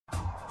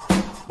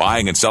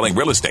Buying and selling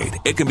real estate,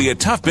 it can be a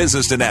tough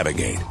business to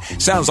navigate.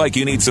 Sounds like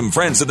you need some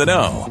friends in the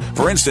know.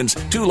 For instance,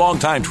 2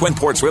 longtime Twin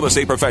Ports real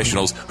estate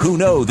professionals who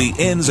know the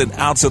ins and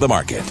outs of the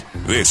market.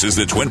 This is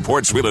the Twin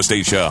Ports Real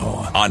Estate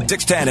Show on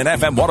 610 and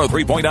FM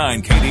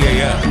 103.9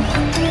 KDAL.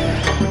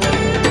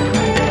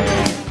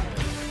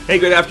 Hey,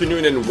 good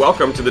afternoon and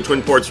welcome to the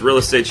Twin Ports Real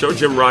Estate Show.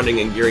 Jim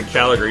Ronding and Gary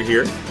Gallagher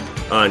here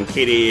on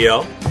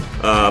KDAL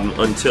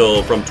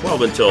from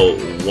 12 until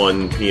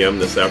 1 p.m.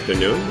 this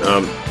afternoon.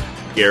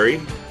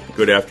 Gary,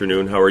 good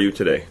afternoon. How are you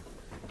today?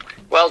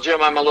 Well, Jim,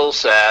 I'm a little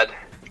sad.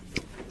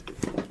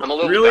 I'm a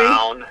little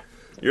down.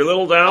 You're a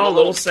little down, a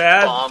little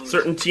sad? Bummed,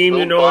 certain team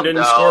you know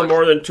didn't score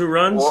more than 2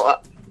 runs?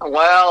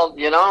 Well,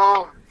 you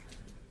know,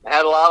 I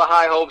had a lot of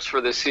high hopes for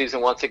this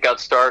season once it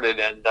got started,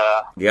 and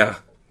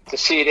to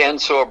see it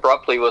end so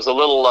abruptly was a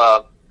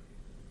little,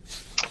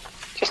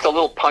 just a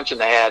little punch in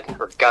the head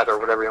or gut or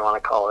whatever you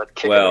want to call it.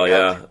 Well,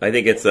 yeah, I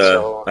think it's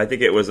I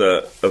think it was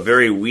a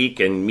very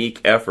weak and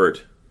meek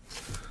effort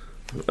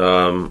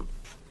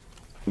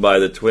by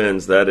the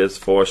Twins. That is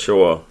for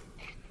sure.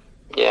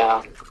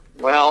 Yeah.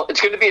 Well,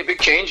 it's going to be a big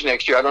change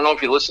next year. I don't know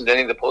if you listened to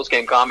any of the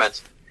post-game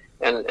comments,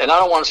 and I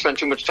don't want to spend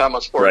too much time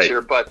on sports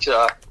here, but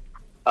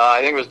I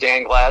think it was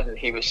Dan Gladden.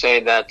 He was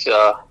saying that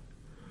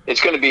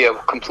it's going to be a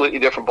completely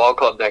different ball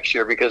club next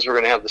year because we're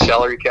going to have the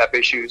salary cap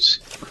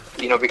issues,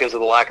 you know, because of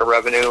the lack of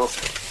revenue,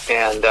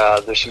 and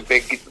there's some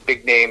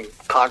big name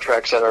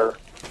contracts that are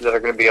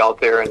going to be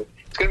out there, and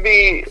it's going to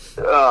be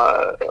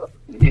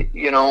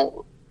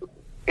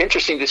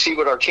interesting to see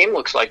what our team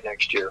looks like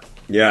next year.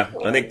 Yeah,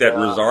 I think that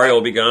Rosario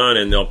will be gone,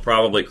 and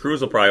Cruz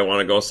will probably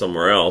want to go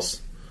somewhere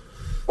else.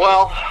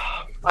 Well,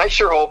 I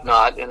sure hope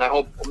not, and I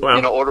hope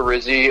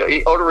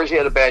Odorizzi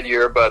had a bad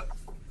year, but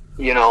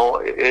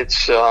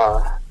it's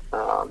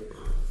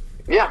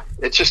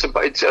it's just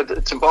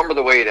it's a bummer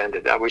the way it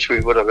ended. I wish we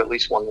would have at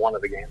least won one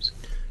of the games.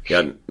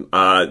 Yeah,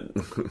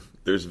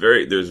 there's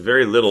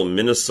very little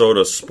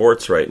Minnesota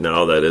sports right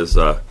now that is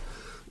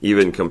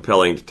even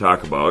compelling to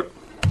talk about.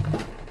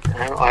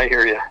 I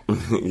hear you.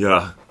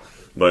 Yeah,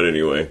 but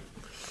anyway.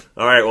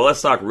 All right, well,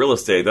 let's talk real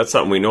estate. That's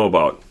something we know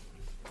about.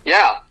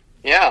 Yeah,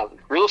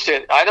 real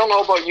estate. I don't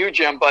know about you,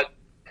 Jim, but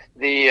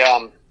the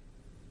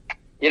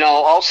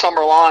all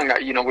summer long,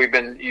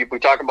 we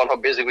talk about how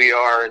busy we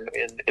are, and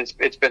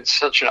it's been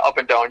such an up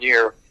and down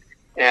year.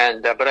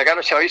 And but I got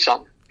to tell you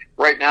something.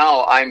 Right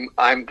now,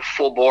 I'm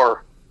full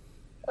bore.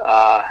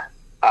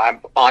 I'm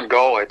on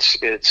go. It's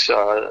there's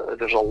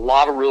a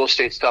lot of real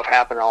estate stuff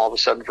happening all of a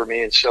sudden for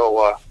me, and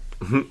so.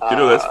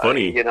 That's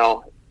funny.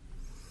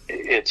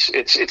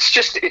 It's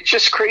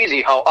just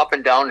crazy how up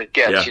and down it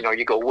gets. Yeah.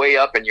 You go way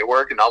up and you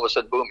work, and all of a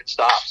sudden, boom, it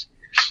stops.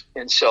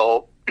 And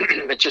so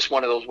it's just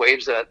one of those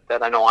waves that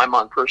I know I'm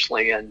on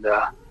personally. And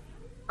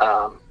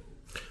I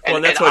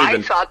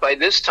thought by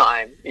this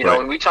time,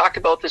 and we talked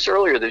about this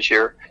earlier this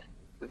year,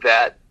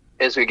 that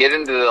as we get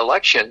into the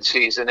election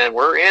season and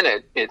we're in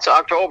it, it's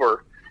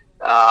October.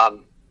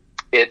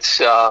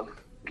 It's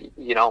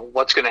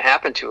what's going to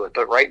happen to it.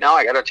 But right now,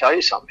 I got to tell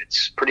you something.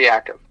 It's pretty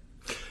active.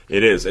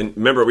 It is. And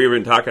remember, we were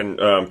talking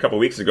a couple of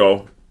weeks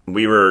ago.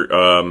 We were,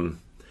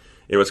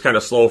 it was kind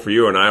of slow for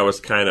you, and I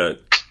was kind of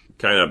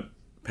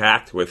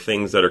packed with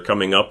things that are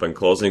coming up and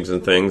closings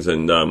and things.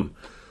 And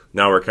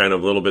now we're kind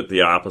of a little bit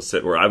the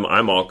opposite, where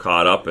I'm all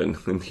caught up,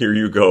 and here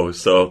you go.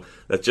 So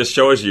that just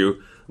shows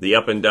you the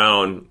up and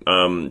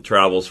down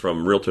travels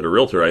from realtor to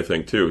realtor, I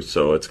think, too.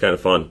 So it's kind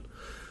of fun.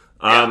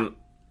 Yeah.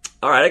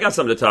 All right, I got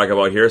something to talk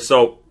about here.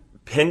 So,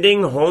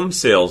 pending home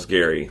sales,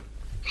 Gary,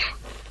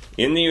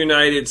 in the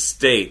United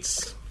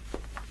States,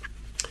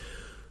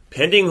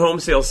 pending home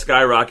sales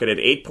skyrocketed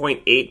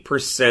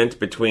 8.8%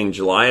 between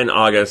July and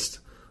August,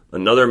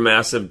 another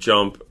massive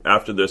jump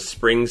after the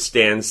spring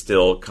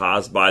standstill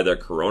caused by the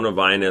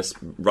coronavirus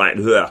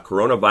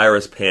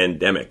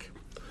pandemic.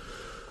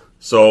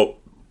 So,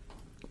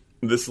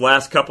 this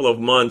last couple of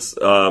months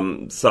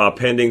saw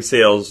pending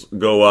sales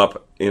go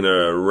up in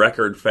a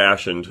record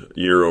fashion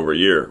year over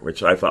year,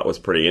 which I thought was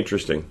pretty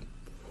interesting.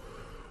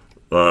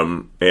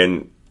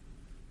 And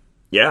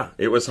yeah,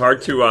 it was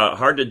hard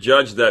to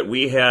judge that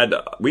we had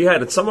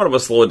somewhat of a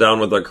slowdown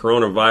with the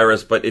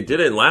coronavirus, but it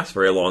didn't last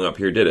very long up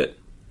here, did it?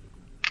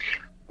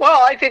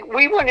 Well, I think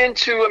we went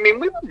into. We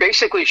were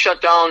basically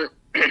shut down,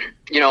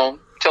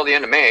 till the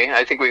end of May.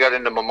 I think we got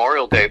into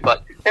Memorial Day,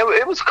 but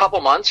it was a couple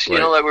months,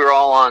 that we were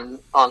all on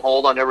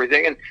hold on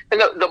everything, and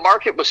the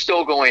market was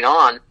still going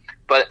on.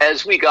 But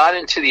as we got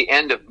into the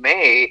end of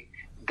May,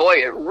 boy,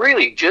 it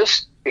really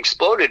just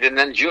exploded. And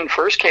then June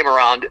 1st came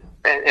around,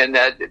 and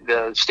that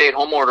the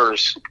stay-at-home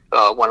orders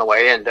went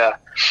away, and the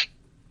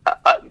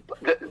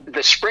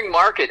spring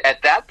market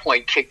at that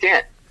point kicked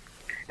in.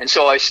 And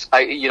so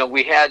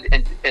we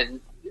had and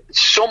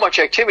so much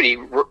activity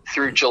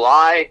through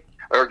July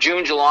or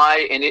June,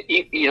 July, and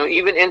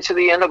even into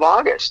the end of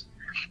August.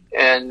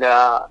 And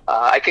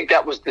I think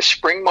that was the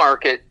spring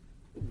market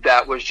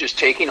that was just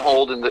taking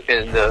hold in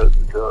the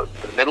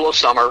middle of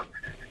summer,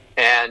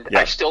 and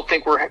I still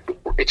think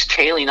it's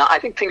tailing off. I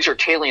think things are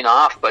tailing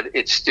off, but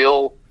it's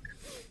still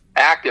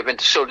active. And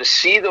so to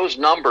see those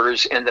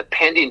numbers and the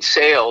pending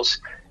sales,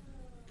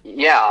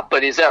 yeah,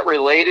 but is that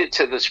related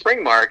to the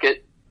spring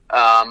market?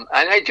 And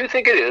I do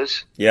think it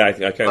is. Yeah, I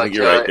kind of think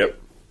you're right. Yep.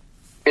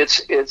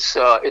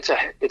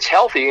 It's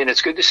healthy, and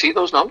it's good to see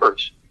those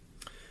numbers.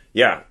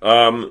 Yeah.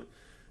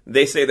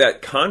 They say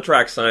that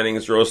contract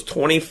signings rose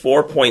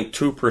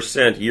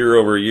 24.2% year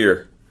over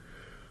year.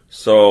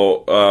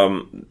 So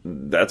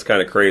that's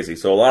kind of crazy.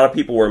 So a lot of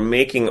people were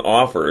making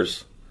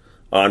offers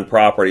on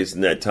properties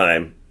in that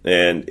time,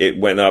 and it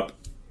went up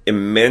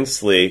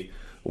immensely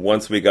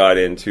once we got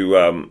into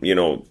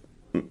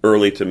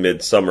early to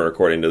midsummer,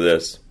 according to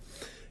this.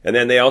 And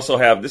then they also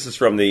have, this is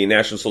from the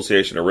National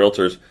Association of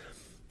Realtors,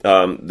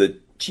 the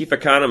chief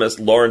economist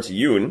Lawrence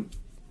Yun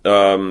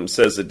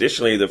says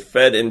additionally the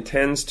Fed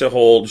intends to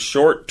hold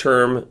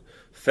short-term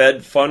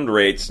Fed fund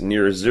rates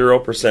near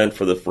 0%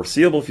 for the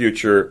foreseeable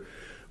future,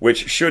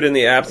 which should, in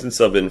the absence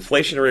of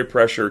inflationary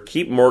pressure,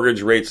 keep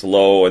mortgage rates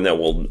low, and that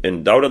will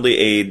undoubtedly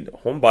aid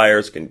home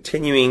buyers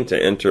continuing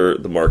to enter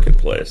the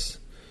marketplace.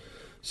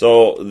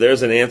 So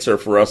there's an answer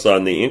for us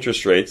on the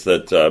interest rates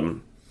that,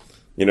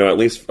 at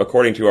least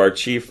according to our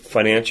chief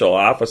financial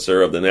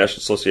officer of the National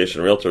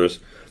Association of Realtors,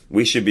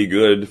 we should be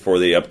good for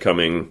the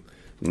upcoming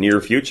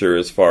near future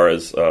as far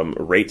as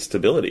rate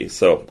stability.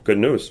 So good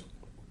news.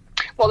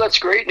 Well, that's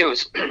great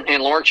news.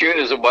 And Lawrence Yun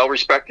is a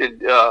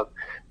well-respected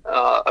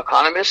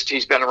economist.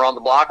 He's been around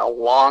the block a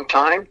long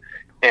time,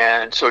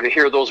 and so to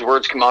hear those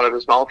words come out of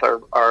his mouth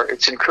are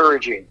it's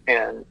encouraging,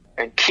 and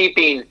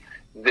keeping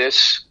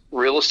this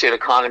real estate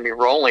economy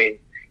rolling,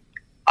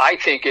 I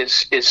think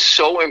is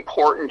so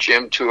important,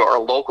 Jim, to our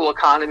local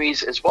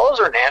economies as well as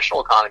our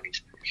national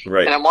economies.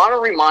 Right. And I want to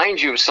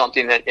remind you of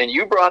something and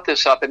you brought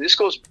this up, and this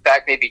goes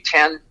back maybe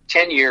 10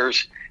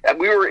 years, and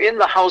we were in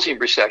the housing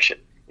recession,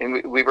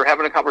 and we were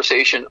having a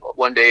conversation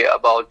one day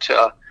about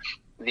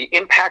the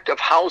impact of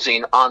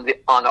housing on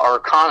our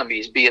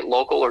economies, be it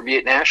local or be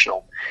it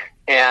national.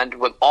 And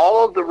with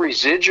all of the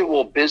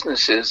residual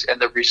businesses and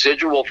the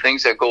residual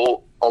things that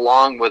go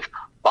along with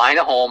buying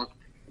a home,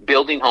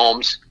 building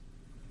homes,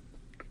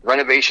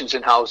 renovations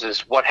in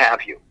houses, what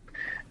have you,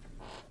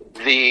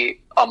 the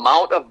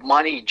amount of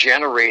money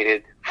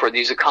generated for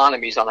these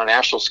economies on a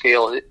national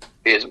scale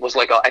was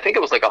like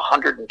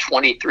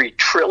 $123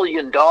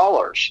 trillion.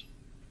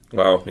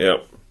 Wow, yeah.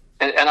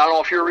 And I don't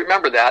know if you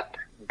remember that,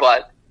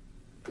 but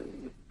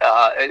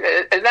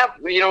and that,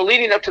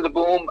 leading up to the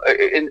boom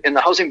in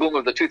the housing boom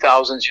of the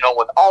 2000s,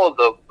 when all of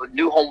the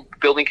new home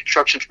building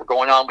constructions were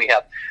going on, we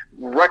had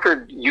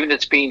record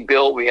units being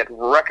built, we had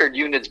record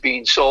units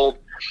being sold,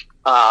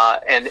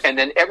 and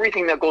then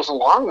everything that goes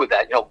along with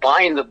that,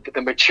 buying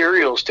the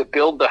materials to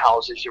build the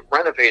houses, you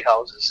renovate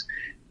houses,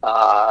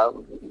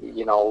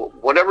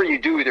 whatever you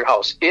do with your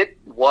house, it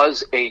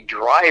was a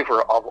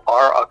driver of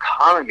our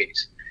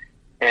economies.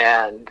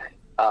 And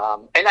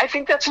I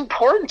think that's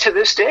important to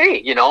this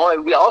day.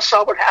 We all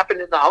saw what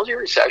happened in the housing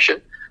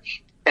recession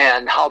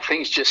and how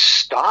things just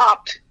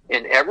stopped,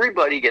 and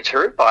everybody gets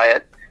hurt by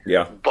it.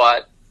 Yeah.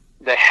 But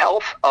the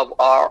health of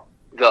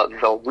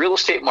the real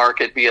estate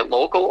market, be it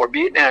local or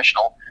be it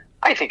national,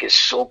 I think is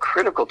so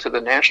critical to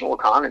the national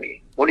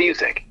economy. What do you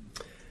think?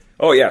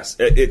 Oh, yes,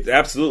 it's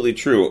absolutely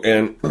true.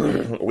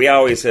 And we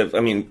always have,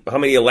 how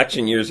many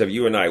election years have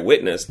you and I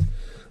witnessed?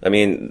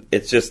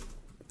 It's just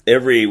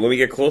when we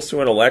get close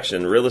to an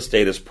election, real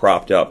estate is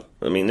propped up.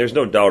 There's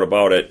no doubt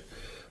about it.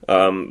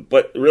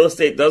 But real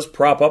estate does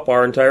prop up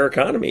our entire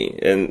economy,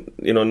 and,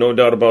 no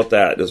doubt about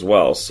that as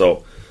well.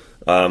 So,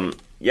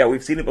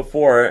 we've seen it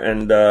before,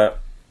 and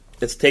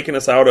it's taken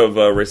us out of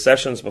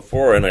recessions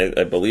before, and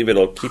I believe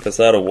it'll keep us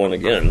out of one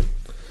again.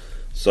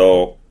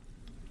 So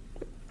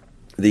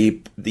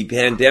the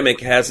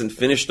pandemic hasn't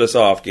finished us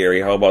off,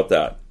 Gary. How about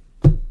that?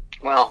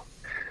 Well,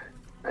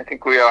 I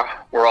think we've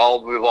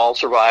all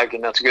survived,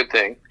 and that's a good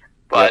thing.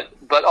 But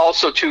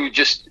also to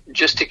just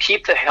to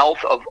keep the health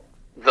of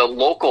the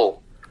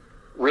local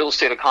real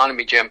estate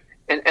economy, Jim,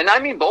 and I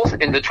mean both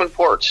in the Twin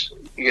Ports,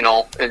 in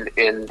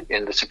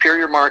the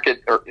Superior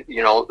market, or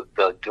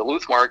the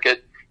Duluth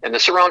market and the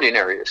surrounding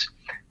areas.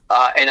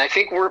 And I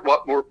think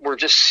we're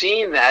just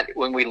seeing that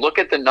when we look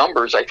at the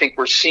numbers. I think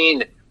we're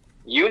seeing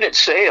unit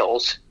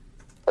sales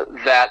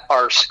that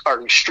are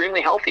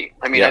extremely healthy.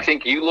 I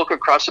think you look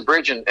across the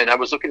bridge, and I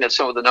was looking at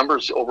some of the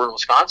numbers over in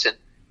Wisconsin,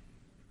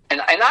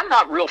 and I'm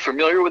not real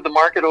familiar with the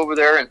market over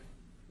there,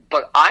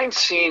 but I'm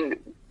seeing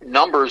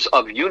numbers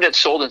of units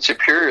sold in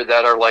Superior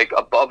that are like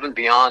above and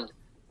beyond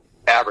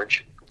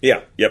average.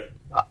 Yeah. Yep.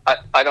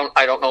 I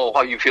don't know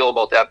how you feel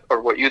about that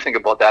or what you think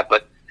about that,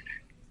 but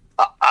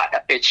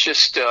it's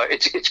just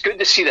it's good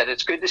to see that.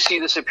 It's good to see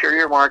the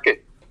Superior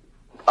market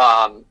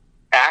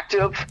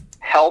active,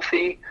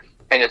 healthy,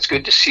 and it's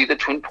good to see the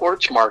Twin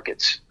Ports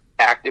markets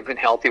active and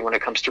healthy when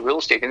it comes to real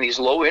estate. And these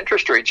low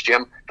interest rates,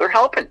 Jim, they're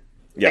helping.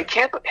 Yeah. They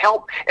can't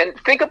help. And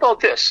think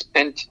about this,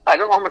 and I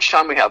don't know how much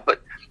time we have,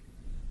 but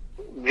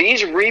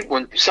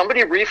when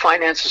somebody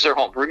refinances their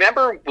home,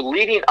 remember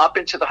leading up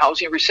into the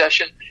housing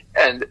recession,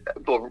 and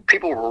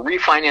people were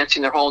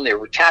refinancing their home, they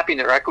were tapping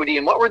their equity,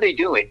 and what were they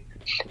doing?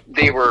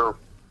 They were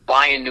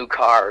buying new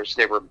cars.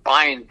 They were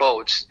buying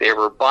boats. They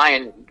were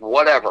buying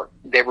whatever.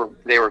 They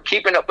were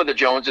keeping up with the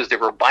Joneses. They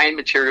were buying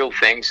material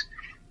things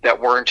that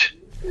weren't,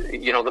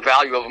 the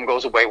value of them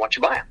goes away once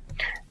you buy them.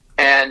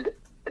 And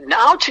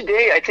now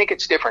today, I think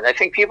it's different. I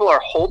think people are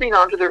holding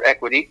on to their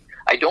equity.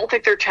 I don't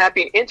think they're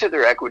tapping into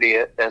their equity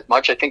as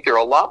much. I think they're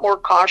a lot more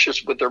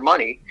cautious with their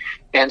money.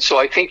 And so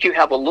I think you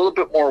have a little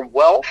bit more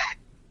wealth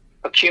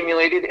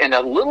accumulated and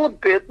a little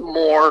bit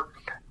more,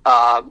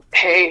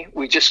 hey,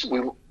 we're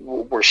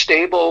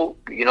stable.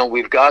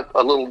 We've got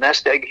a little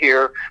nest egg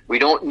here. We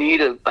don't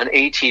need an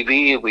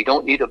ATV. We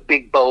don't need a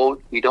big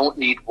boat. We don't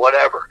need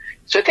whatever.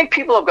 So I think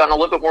people have gotten a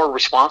little bit more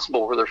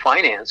responsible for their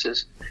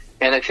finances.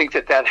 And I think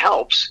that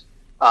helps.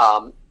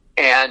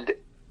 And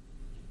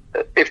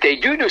if they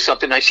do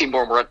something, I see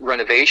more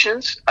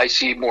renovations. I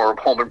see more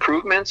home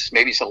improvements,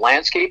 maybe some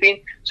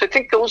landscaping. So I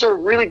think those are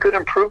really good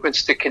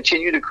improvements to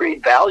continue to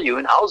create value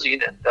in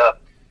housing. And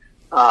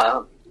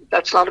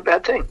that's not a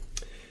bad thing.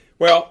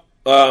 Well,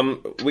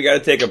 we got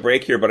to take a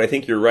break here, but I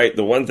think you're right.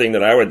 The one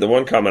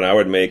comment I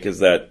would make is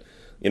that,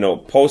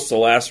 post the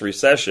last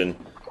recession,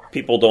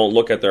 people don't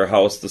look at their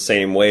house the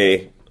same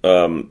way,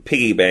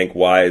 piggy bank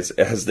wise,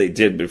 as they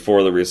did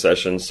before the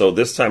recession. So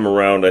this time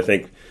around, I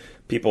think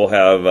people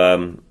have,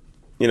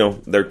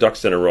 their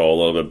ducks in a row a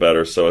little bit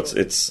better. So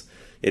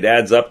it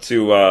adds up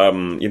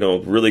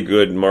to, really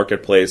good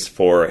marketplace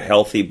for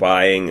healthy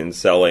buying and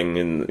selling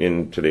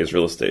in today's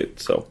real estate.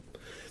 So,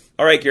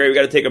 all right, Gary, we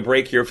got to take a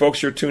break here.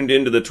 Folks, you're tuned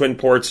into the Twin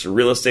Ports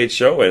Real Estate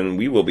Show, and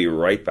we will be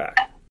right back.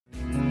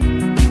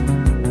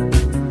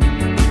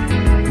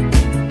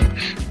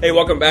 Hey,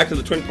 welcome back to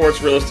the Twin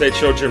Ports Real Estate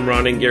Show. Jim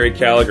Ronding, Gary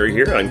Gallagher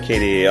here on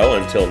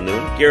KDAL until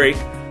noon. Gary,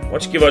 why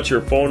don't you give out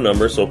your phone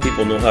number so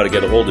people know how to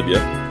get a hold of you?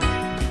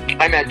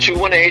 I'm at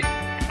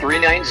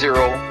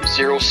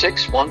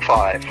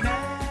 218-390-0615.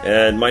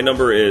 And my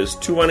number is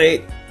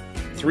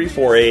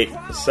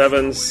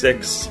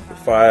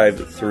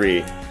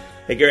 218-348-7653.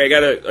 Hey, Gary,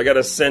 I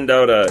gotta send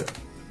out a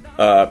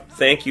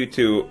thank you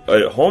to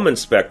a home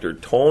inspector,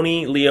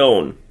 Tony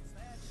Leone.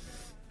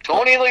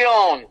 Tony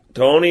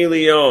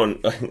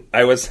Leone.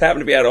 I was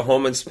happened to be at a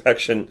home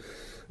inspection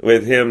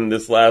with him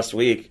this last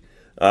week,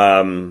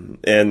 and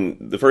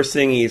the first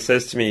thing he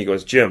says to me, he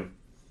goes, "Jim,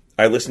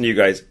 I listen to you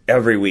guys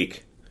every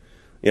week,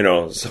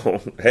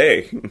 so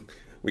hey,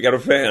 we got a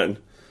fan,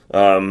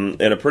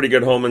 and a pretty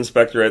good home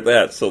inspector at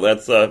that. So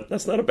that's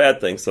not a bad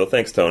thing. So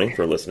thanks, Tony,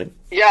 for listening."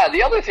 Yeah,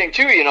 the other thing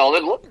too, there's a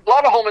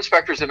lot of home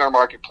inspectors in our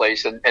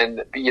marketplace, and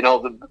they all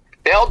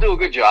do a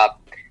good job,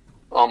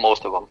 well,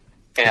 most of them,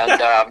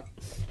 and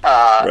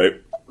right.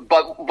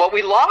 But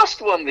we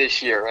lost one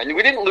this year, and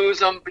we didn't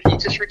lose him, but he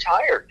just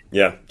retired.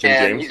 Yeah, Jim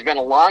James. He's been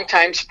a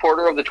long-time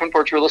supporter of the Twin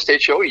Ports Real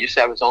Estate Show. He used to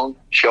have his own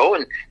show,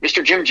 and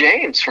Mr. Jim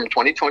James from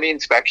 2020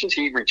 Inspections,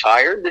 he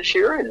retired this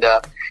year, and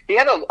he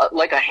had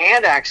a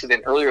hand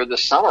accident earlier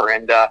this summer,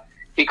 and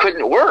he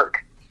couldn't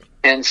work.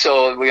 And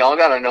so we all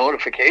got a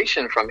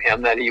notification from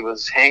him that he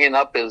was hanging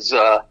up his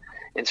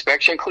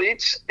inspection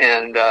cleats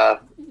and,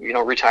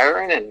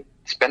 retiring and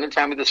spending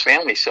time with his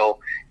family. So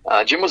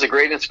Jim was a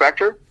great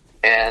inspector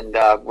and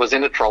was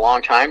in it for a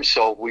long time,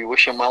 so we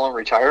wish him well in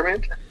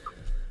retirement.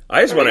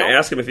 I just want to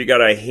ask him if he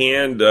got a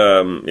hand,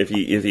 if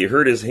he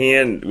hurt his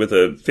hand with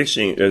a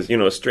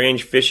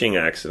strange fishing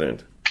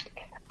accident.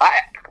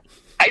 I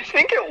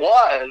think it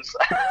was.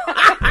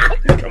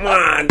 Come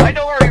on. I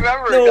don't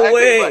remember no exactly.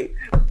 Way.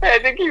 But I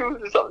think he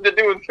was something to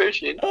do with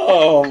fishing.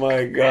 Oh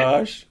my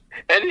gosh.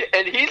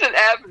 And he's an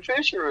avid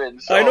fisherman.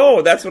 So. I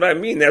know, that's what I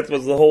mean. That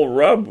was the whole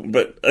rub.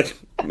 But,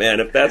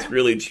 man, if that's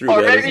really true,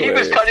 or maybe he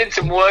was cutting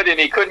some wood and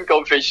he couldn't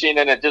go fishing,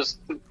 and it just,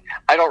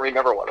 I don't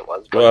remember what it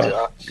was.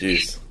 But,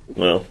 jeez.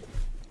 Well,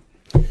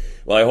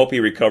 I hope he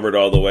recovered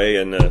all the way.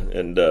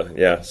 And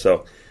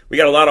so we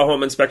got a lot of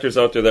home inspectors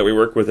out there that we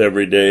work with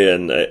every day.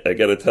 And I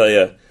got to tell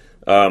you,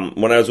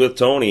 when I was with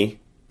Tony,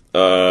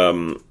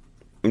 there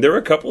were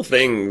a couple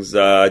things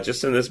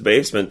just in this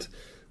basement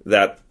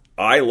that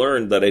I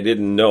learned that I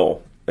didn't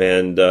know.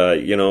 And,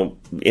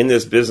 in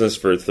this business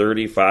for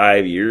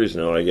 35 years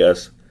now, I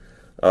guess,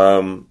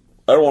 I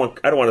don't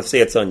want to say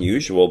it's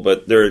unusual,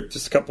 but there are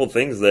just a couple of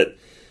things that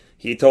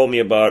he told me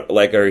about,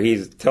 or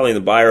he's telling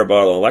the buyer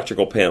about an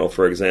electrical panel,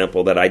 for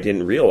example, that I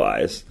didn't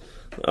realize.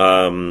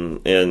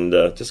 And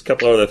just a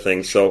couple other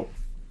things. So,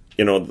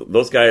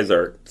 those guys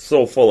are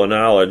so full of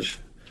knowledge,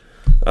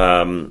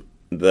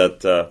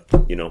 that,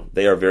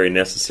 they are very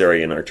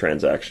necessary in our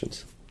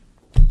transactions.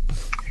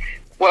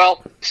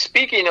 Well,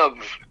 speaking of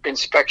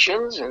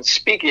inspections and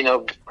speaking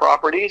of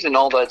properties and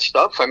all that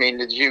stuff, I mean,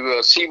 did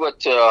you see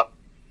what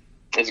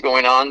is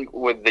going on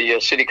with the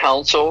city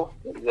council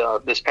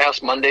this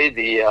past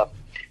Monday?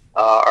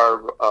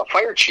 Our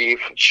fire chief,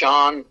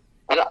 Sean,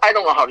 and I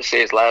don't know how to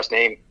say his last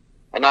name,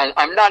 and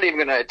I'm not even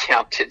going to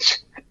attempt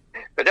it,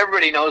 but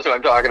everybody knows who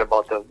I'm talking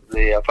about,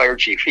 the fire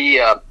chief. He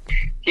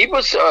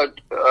was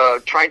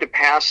trying to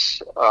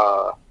pass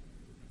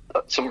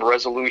some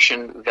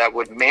resolution that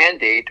would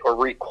mandate or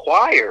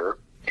require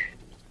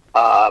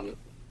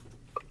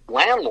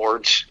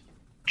landlords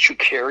to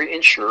carry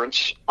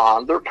insurance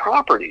on their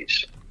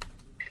properties.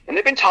 And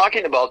they've been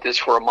talking about this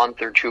for a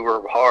month or two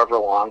or however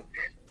long.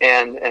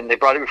 And they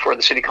brought it before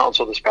the city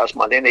council this past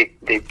Monday, and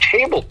they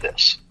tabled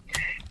this.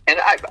 And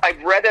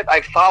I've read it,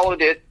 I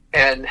followed it,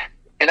 and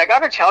I got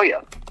to tell you,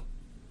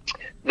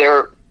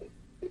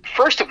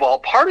 first of all,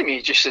 part of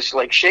me just is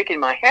like shaking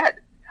my head.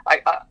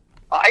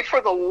 I for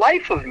the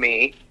life of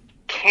me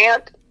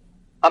can't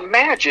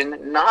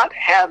imagine not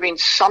having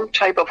some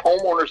type of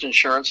homeowner's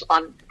insurance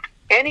on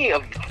any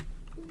of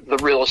the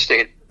real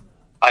estate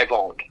I've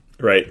owned.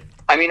 Right.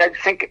 I mean, I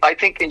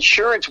think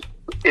insurance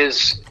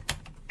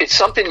it's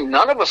something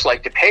none of us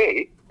like to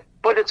pay,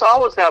 but it's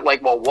always that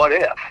like, well, what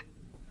if?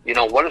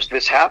 What if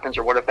this happens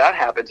or what if that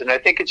happens? And I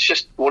think it's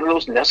just one of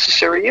those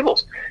necessary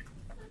evils.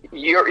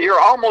 You're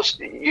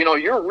almost,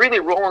 you're really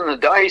rolling the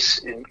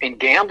dice and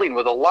gambling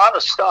with a lot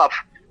of stuff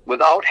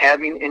without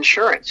having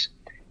insurance.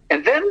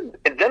 And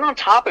then on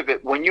top of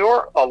it, when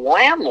you're a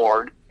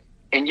landlord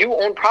and you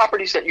own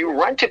properties that you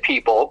rent to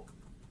people,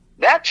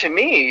 that to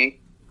me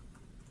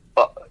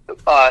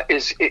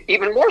is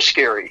even more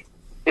scary.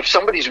 If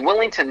somebody's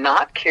willing to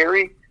not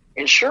carry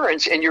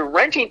insurance and you're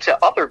renting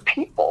to other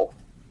people.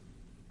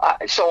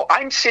 So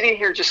I'm sitting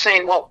here just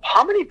saying, well,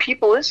 how many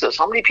people is this?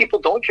 How many people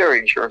don't carry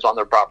insurance on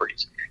their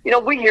properties?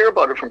 We hear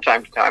about it from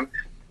time to time,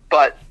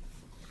 but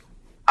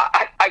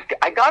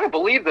I got to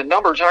believe the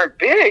numbers aren't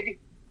big,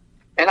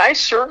 and I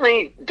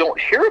certainly don't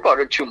hear about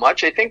it too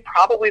much. I think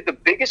probably the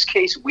biggest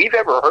case we've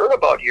ever heard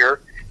about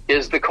here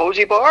is the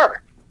Cozy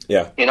Bar.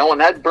 Yeah. And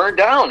that burned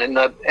down, and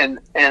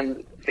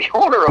the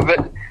owner of it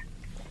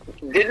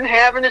didn't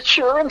have an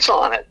insurance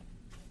on it.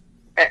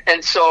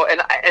 And so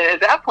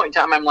at that point in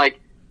time, I'm like,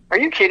 are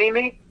you kidding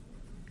me?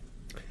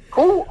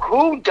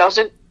 Who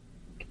doesn't,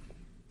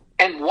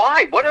 and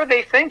why? What are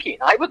they thinking?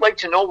 I would like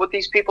to know what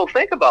these people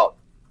think about.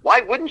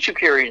 Why wouldn't you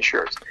carry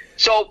insurance?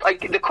 So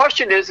the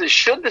question is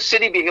should the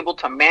city be able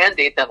to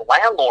mandate that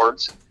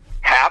landlords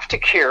have to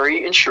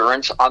carry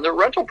insurance on their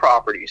rental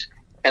properties?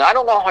 And I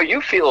don't know how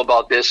you feel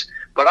about this,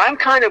 but I'm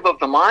kind of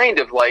the mind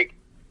of like,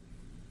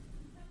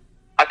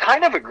 I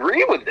kind of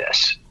agree with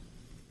this.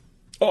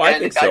 Oh, I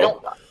think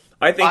so.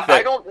 I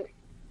don't.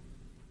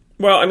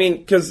 Well, I mean,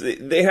 because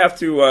they have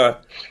to.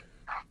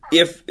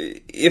 If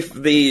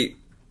the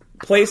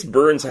place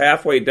burns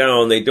halfway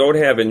down, they don't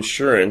have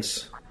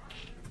insurance.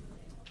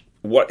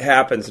 What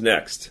happens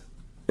next?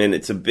 And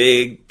it's a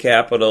big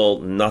capital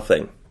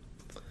nothing,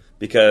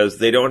 because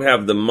they don't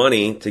have the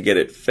money to get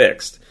it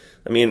fixed.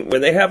 I mean,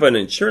 when they have an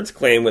insurance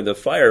claim with a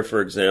fire, for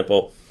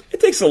example,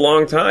 it takes a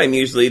long time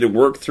usually to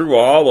work through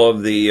all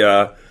of the,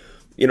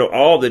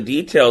 all the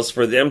details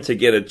for them to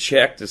get a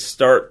check to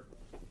start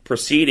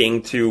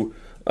proceeding to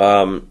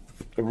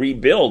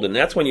rebuild. And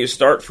that's when you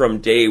start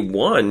from day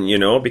one,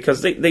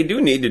 because they do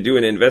need to do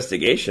an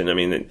investigation. I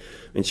mean,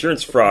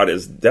 insurance fraud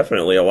is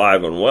definitely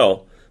alive and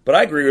well. But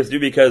I agree with you,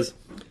 because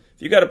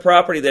if you got a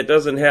property that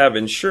doesn't have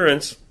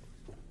insurance,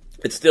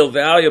 it's still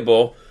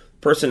valuable.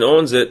 Person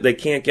owns it, they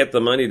can't get the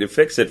money to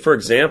fix it. For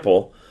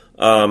example,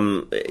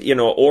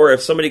 or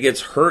if somebody gets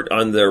hurt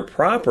on their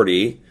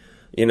property,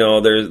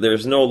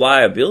 there's no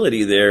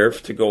liability there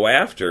to go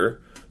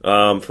after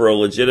for a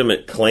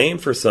legitimate claim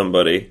for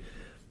somebody,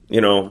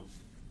 and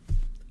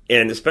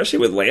especially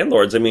with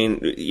landlords. I mean,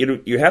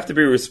 you have to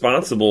be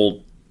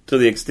responsible to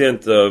the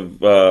extent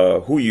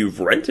of who you've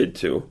rented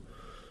to.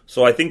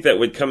 So I think that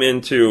would come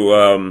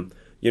into,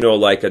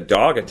 like a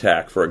dog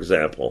attack, for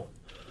example.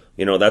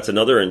 That's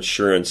another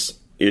insurance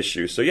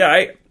issue. So,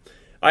 yeah,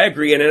 I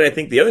agree. And then I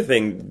think the other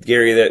thing,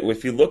 Gary, that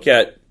if you look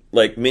at,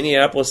 like,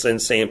 Minneapolis and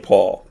St.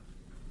 Paul,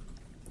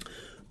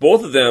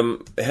 both of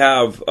them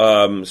have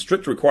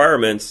strict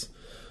requirements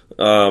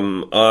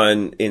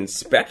on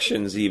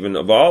inspections even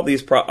of all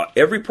these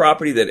every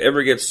property that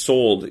ever gets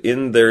sold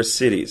in their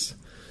cities.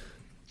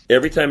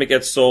 Every time it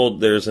gets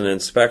sold, there's an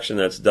inspection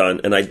that's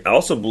done, and I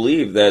also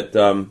believe that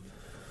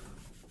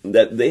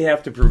that they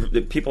have to prove,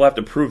 that people have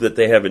to prove that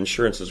they have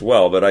insurance as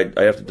well. But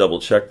I have to double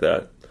check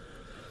that.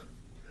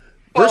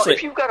 Well,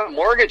 if you've got a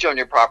mortgage on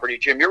your property,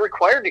 Jim, you're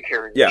required to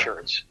carry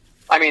insurance.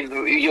 I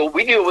mean,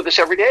 we deal with this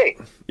every day.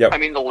 Yep. I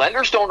mean, the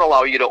lenders don't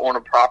allow you to own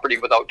a property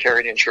without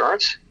carrying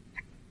insurance.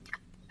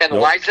 And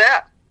why is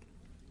that?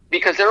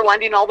 Because they're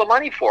lending all the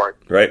money for it.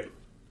 Right.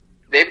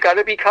 They've got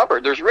to be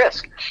covered. There's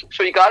risk.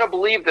 So you got to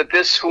believe that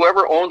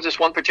whoever owns this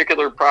one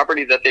particular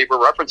property that they were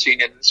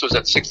referencing, and this was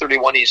at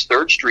 631 East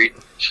 3rd Street,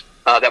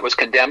 that was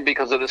condemned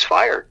because of this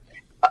fire.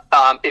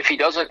 If he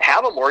doesn't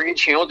have a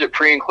mortgage, he owns it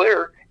free and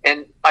clear.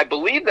 And I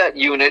believe that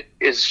unit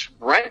is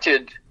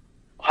rented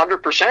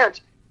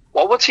 100%.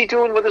 Well, what's he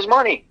doing with his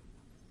money?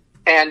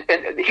 And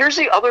here's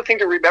the other thing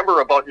to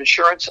remember about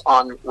insurance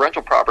on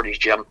rental properties,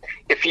 Jim.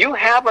 If you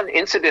have an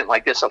incident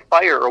like this, a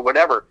fire or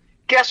whatever,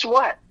 guess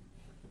what?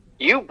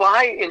 You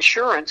buy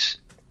insurance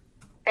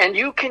and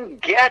you can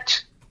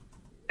get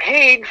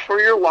paid for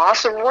your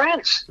loss of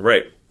rents.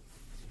 Right.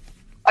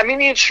 I mean,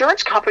 the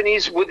insurance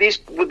companies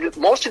with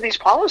most of these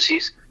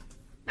policies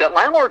that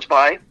landlords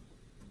buy,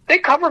 they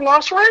cover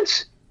lost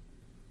rents.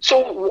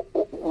 So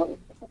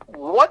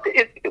what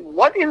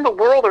in the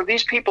world are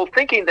these people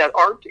thinking that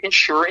aren't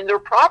insuring their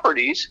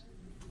properties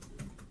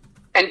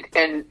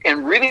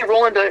and really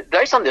rolling the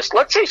dice on this.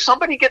 Let's say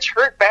somebody gets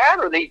hurt bad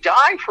or they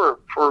die for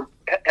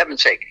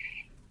heaven's sake.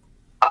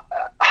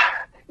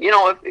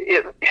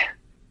 If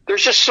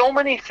there's just so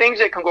many things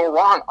that can go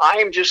wrong. I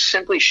am just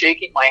simply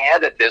shaking my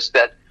head at this,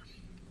 that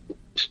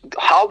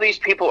how these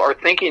people are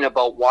thinking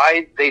about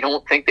why they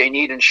don't think they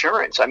need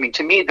insurance. I mean,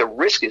 to me, the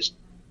risk is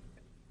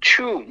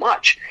too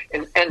much.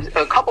 And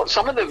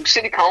some of the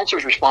city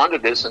councilors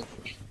responded to this, and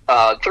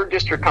 3rd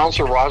District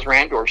Councilor Roz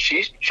Randor,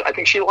 I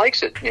think she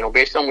likes it,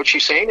 based on what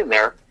she's saying in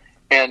there.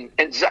 And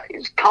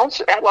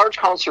at-large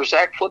Councilor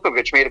Zach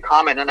Flipovich made a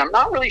comment, and I'm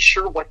not really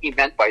sure what he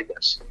meant by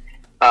this.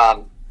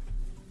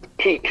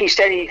 He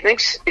said he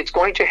thinks it's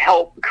going to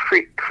help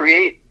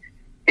create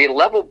a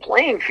level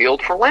playing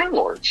field for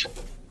landlords.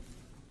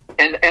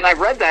 And I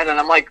read that, and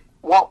I'm like,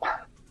 well,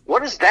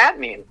 what does that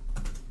mean?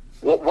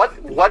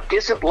 What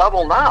isn't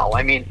level now?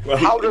 I mean,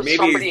 how does maybe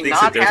somebody he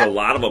thinks not that there's have... a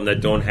lot of them that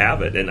don't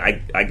have it, and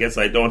I guess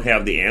I don't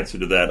have the answer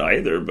to that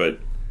either. But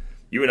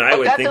you and I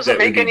would think that doesn't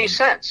make any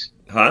sense.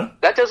 Huh?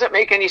 That doesn't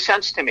make any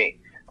sense to me.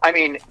 I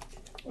mean,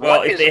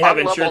 well, if they have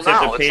insurance, they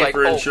have to pay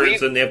for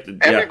insurance, and they have to.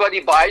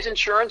 Everybody buys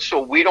insurance,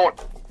 so we don't.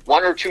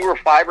 1 or 2 or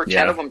 5 or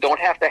 10 of them don't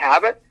have to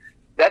have it.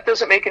 That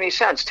doesn't make any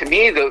sense to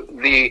me.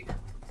 The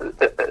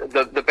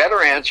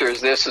better answer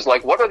is this: is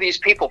like, what are these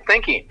people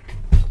thinking?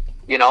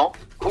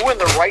 Who in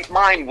their right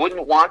mind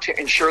wouldn't want to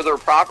insure their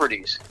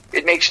properties?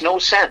 It makes no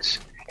sense.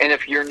 And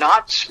if you're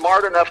not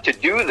smart enough to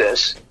do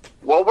this,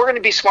 well, we're going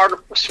to be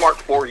smart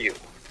for you.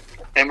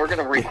 And we're going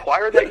to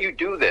require that you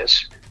do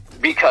this,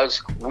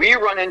 because we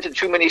run into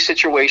too many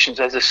situations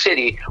as a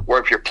city where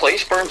if your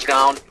place burns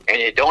down and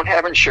you don't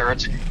have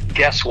insurance,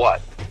 guess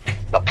what?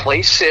 The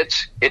place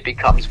sits, it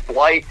becomes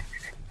blight.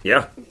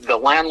 Yeah. The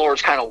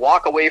landlords kind of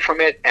walk away from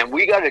it, and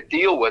we got to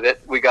deal with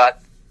it. We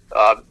got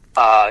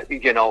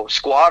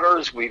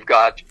squatters, we've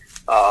got,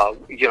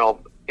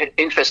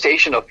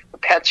 infestation of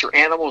pets or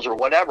animals or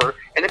whatever,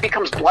 and it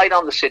becomes blight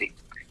on the city.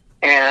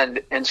 And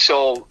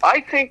so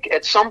I think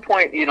at some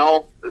point,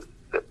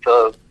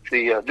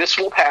 this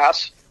will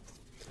pass,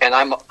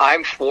 and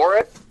I'm for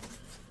it.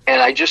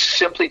 And I just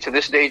simply, to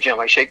this day, Jim,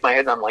 I shake my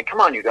head and I'm like, come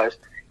on, you guys,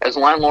 as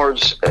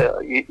landlords,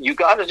 you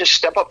got to just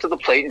step up to the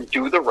plate and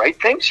do the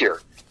right things here.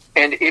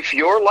 And if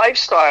your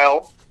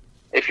lifestyle,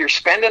 if you're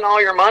spending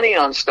all your money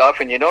on stuff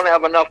and you don't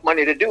have enough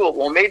money to do it,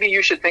 well, maybe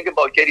you should think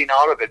about getting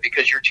out of it,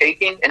 because you're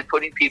taking and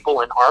putting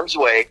people in harm's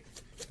way.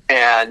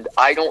 And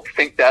I don't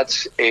think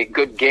that's a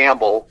good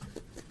gamble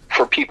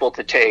for people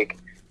to take.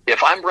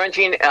 If I'm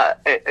renting,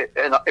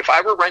 if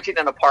I were renting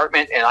an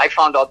apartment and I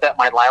found out that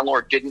my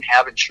landlord didn't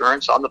have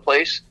insurance on the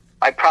place,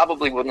 I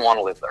probably wouldn't want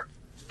to live there.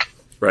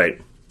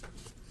 Right.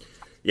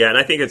 Yeah, and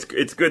I think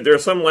it's good. There are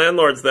some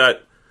landlords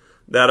that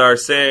are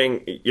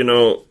saying,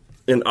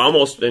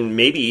 and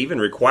maybe even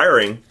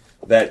requiring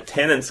that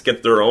tenants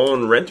get their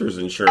own renter's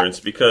insurance,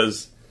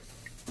 because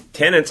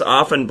tenants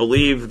often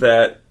believe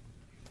that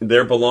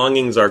their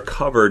belongings are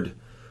covered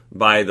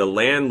by the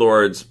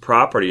landlord's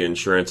property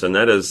insurance, and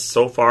that is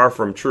so far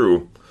from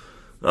true.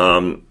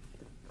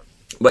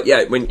 But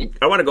yeah,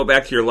 I want to go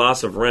back to your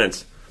loss of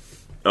rent.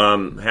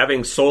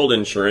 Having sold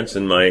insurance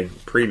in my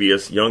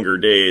previous younger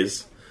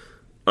days,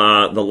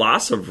 the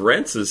loss of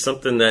rents is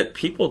something that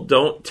people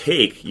don't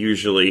take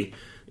usually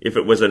if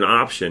it was an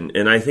option.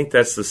 And I think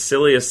that's the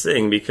silliest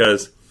thing,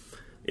 because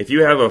if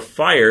you have a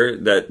fire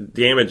that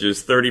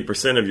damages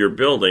 30% of your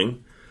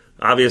building,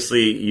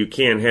 obviously you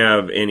can't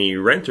have any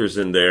renters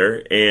in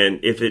there. And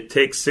if it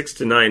takes 6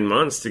 to 9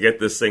 months to get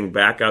this thing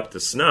back up to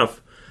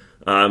snuff,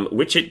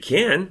 which it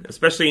can,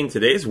 especially in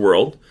today's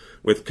world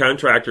with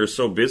contractors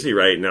so busy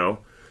right now,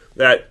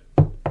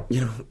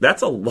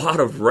 that's a lot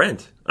of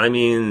rent. I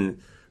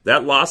mean,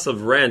 that loss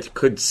of rent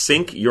could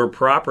sink your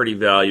property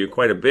value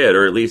quite a bit,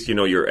 or at least,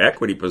 your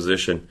equity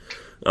position.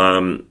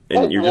 What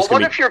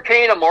if you're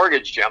paying a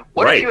mortgage, Jim?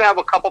 What if you have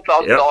a couple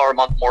 $1,000 a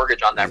month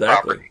mortgage on that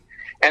property,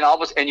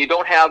 and you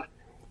don't have,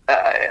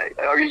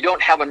 or you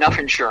don't have enough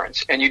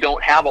insurance, and you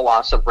don't have a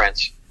loss of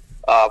rents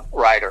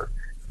rider?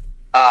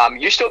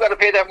 You still got to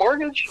pay that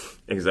mortgage.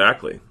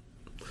 Exactly.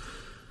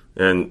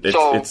 And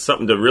it's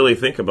something to really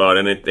think about.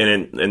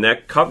 And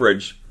that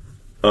coverage,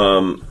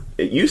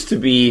 it used to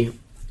be,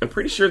 I'm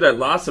pretty sure that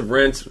loss of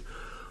rents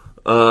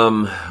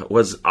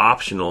was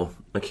optional.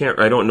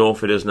 I don't know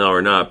if it is now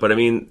or not. But I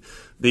mean,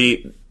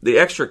 the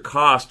extra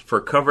cost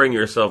for covering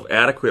yourself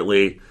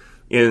adequately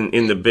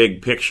in the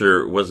big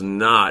picture was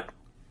not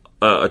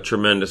a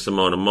tremendous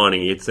amount of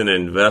money. It's an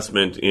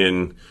investment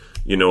in,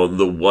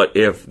 the what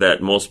if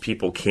that most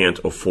people can't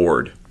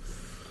afford.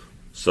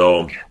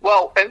 So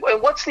well, and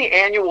what's the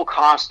annual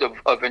cost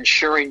of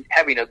insuring,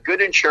 having a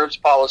good insurance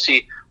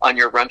policy on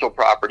your rental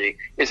property?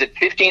 Is it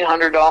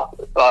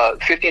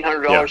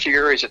 $1,500 a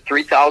year? Is it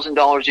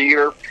 $3,000 a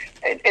year?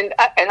 And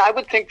I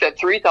would think that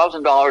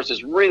 $3,000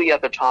 is really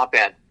at the top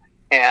end,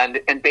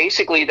 and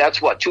basically that's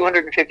what,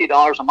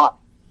 $250 a month.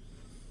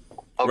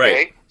 Okay,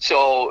 right.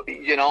 So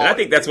and I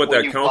think that's what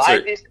that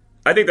counselor.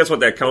 I think that's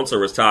what that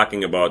counselor was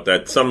talking about.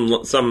 That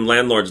some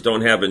landlords don't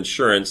have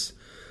insurance,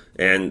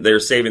 and they're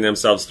saving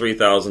themselves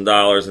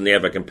 $3,000, and they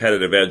have a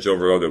competitive edge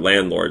over other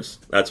landlords.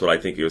 That's what I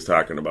think he was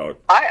talking about.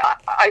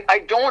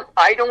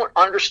 I don't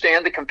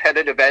understand the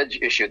competitive edge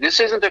issue. This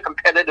isn't a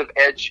competitive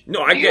edge.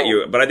 No, I get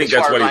you, but I think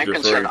that's what he's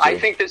referring to. I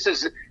think this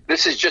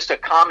is just a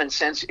common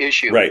sense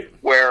issue, right?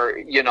 Where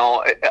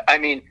I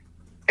mean,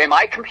 am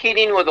I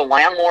competing with a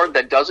landlord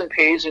that doesn't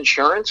pay his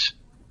insurance?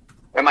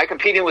 Am I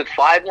competing with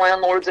 5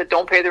 landlords that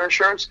don't pay their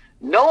insurance?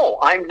 No,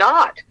 I'm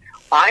not.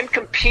 I'm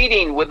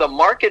competing with a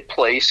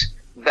marketplace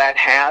that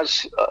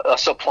has a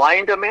supply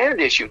and demand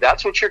issue.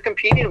 That's what you're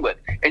competing with.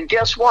 And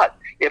guess what?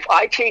 If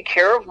I take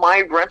care of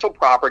my rental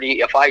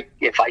property, if I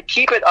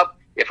keep it up,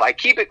 if I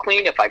keep it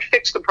clean, if I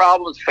fix the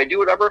problems, if I do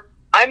whatever,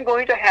 I'm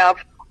going to have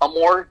a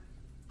more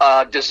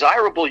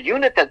desirable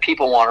unit that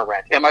people want to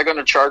rent. Am I going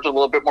to charge a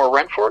little bit more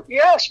rent for it?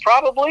 Yes,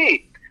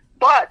 probably.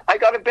 But I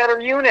got a better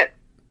unit.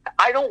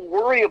 I don't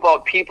worry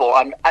about people.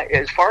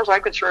 As far as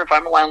I'm concerned, if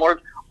I'm a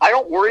landlord, I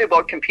don't worry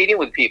about competing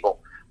with people.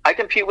 I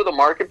compete with a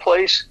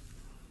marketplace,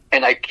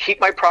 and I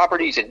keep my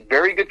properties in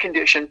very good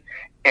condition,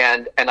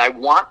 and I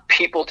want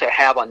people to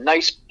have a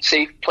nice,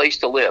 safe place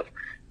to live.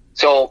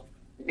 So,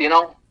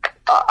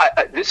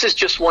 this is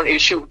just one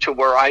issue to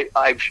where I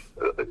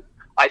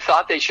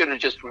thought they should have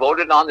just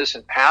voted on this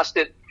and passed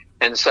it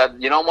and said,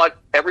 you know what,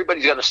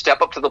 everybody's got to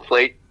step up to the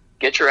plate,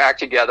 get your act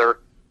together,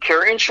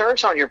 carry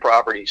insurance on your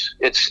properties.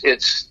 I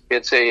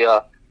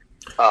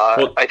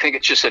think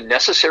it's just a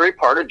necessary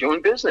part of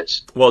doing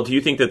business. Well, do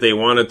you think that they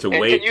wanted to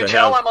wait? Can you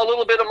tell I'm a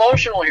little bit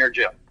emotional here,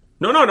 Jim?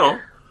 No.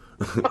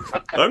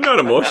 I'm not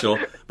emotional,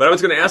 but I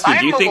was going to ask you.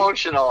 Do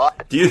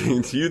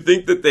you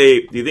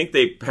think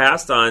they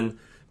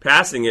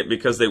passing it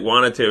because they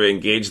wanted to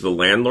engage the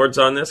landlords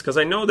on this? Because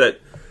I know that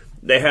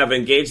they have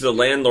engaged the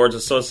Landlords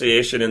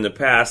Association in the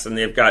past, and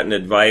they've gotten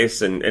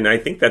advice, and I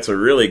think that's a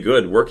really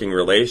good working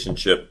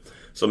relationship.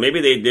 So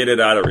maybe they did it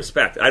out of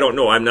respect. I don't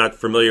know. I'm not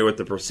familiar with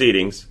the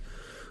proceedings.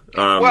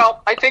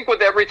 Well, I think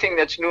with everything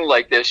that's new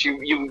like this,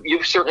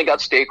 you've certainly got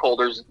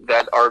stakeholders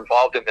that are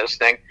involved in this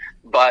thing,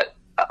 but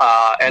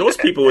those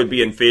people would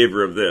be in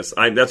favor of this.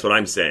 That's what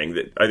I'm saying.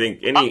 That I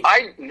think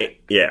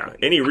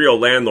any real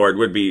landlord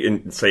would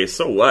be say,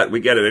 so what? We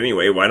get it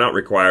anyway. Why not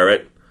require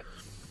it?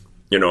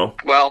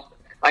 Well,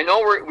 I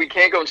know we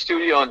can't go in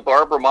studio, and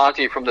Barbara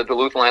Monty from the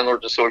Duluth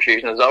Landlords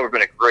Association has always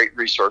been a great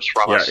resource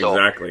from us. So,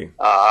 exactly.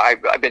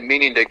 I've been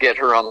meaning to get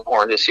her on the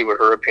horn to see what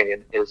her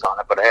opinion is on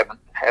it, but I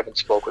haven't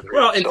spoken with her.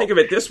 Well, and think of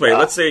it this way: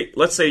 let's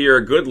say you're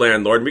a good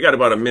landlord. We got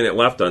about a minute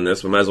left on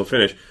this. We might as well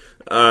finish.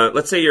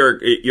 Let's say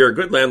you're a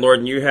good landlord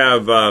and you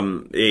have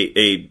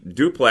a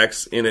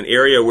duplex in an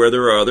area where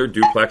there are other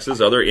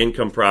duplexes, other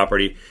income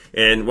property,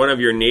 and one of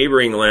your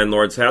neighboring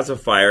landlords has a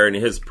fire and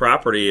his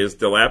property is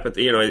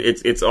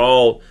dilapidated.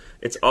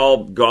 It's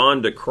all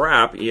gone to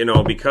crap,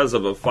 because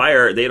of a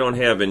fire. They don't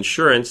have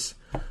insurance,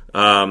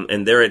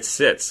 and there it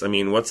sits. I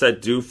mean, what's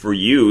that do for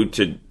you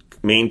to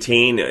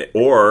maintain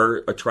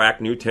or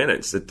attract new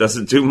tenants? It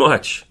doesn't do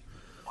much.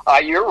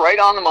 You're right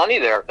on the money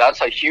there. That's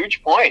a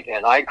huge point,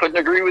 and I couldn't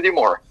agree with you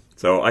more.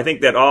 So I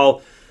think that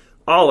all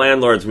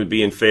landlords would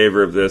be in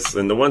favor of this,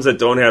 and the ones that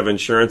don't have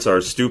insurance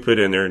are stupid,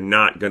 and they're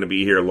not going to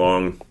be here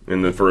long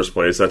in the first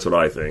place. That's what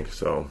I think.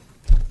 So.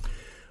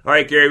 All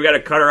right, Gary, we got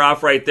to cut her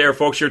off right there.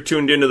 Folks, you're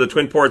tuned into the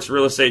Twin Ports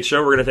Real Estate Show.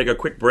 We're going to take a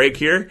quick break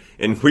here,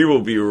 and we will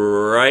be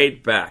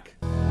right back.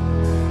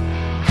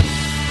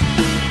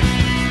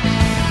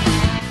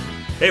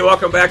 Hey,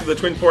 welcome back to the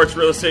Twin Ports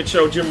Real Estate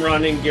Show. Jim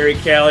Ronding, Gary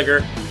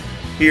Gallagher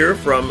here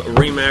from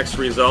RE/MAX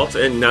Results.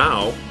 And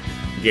now,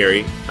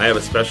 Gary, I have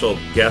a special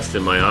guest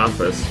in my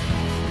office,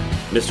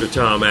 Mr.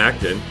 Tom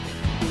Acton.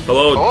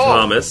 Hello,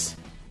 Thomas.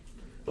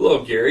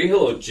 Hello, Gary.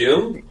 Hello,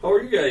 Jim. How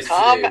are you guys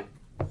today?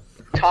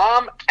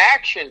 Tom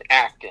Action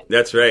Acton.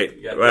 That's right.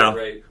 Well,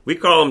 right. We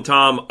call him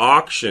Tom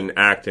Auction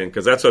Acton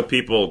because that's what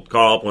people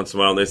call up once in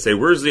a while. And they say,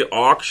 "Where's the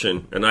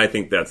auction?" And I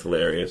think that's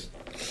hilarious.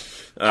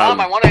 Tom,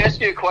 I want to ask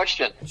you a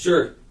question.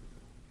 Sure.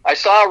 I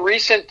saw a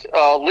recent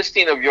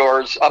listing of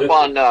yours up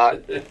on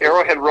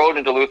Arrowhead Road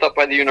in Duluth, up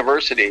by the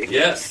university.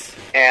 Yes.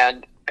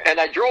 And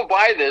I drove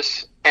by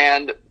this,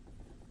 and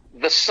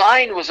the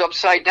sign was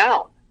upside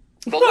down.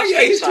 The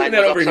he's doing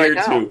that over here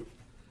down. too.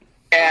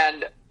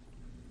 And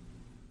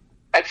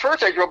at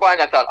first, I drove by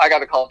and I thought, I got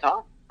to call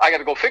Tom. I got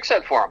to go fix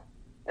that for him.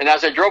 And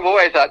as I drove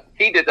away, I thought,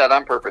 he did that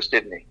on purpose,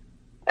 didn't he?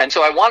 And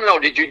so I want to know,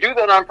 did you do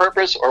that on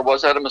purpose, or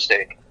was that a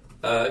mistake?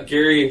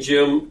 Gary and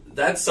Jim,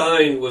 that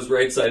sign was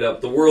right side up.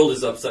 The world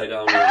is upside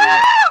down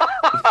right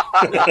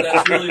now.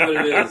 That's really what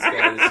it is,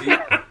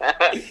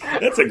 guys.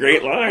 That's a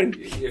great line.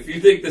 If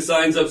you think the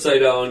sign's upside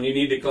down, you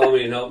need to call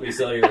me and help me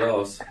sell your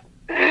house.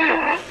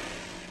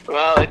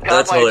 Well, it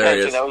caught my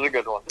attention. That was a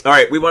good one. All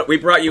right, we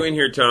brought you in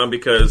here, Tom,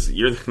 because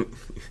you're...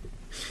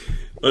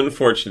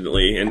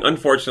 Unfortunately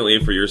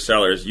for your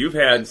sellers, you've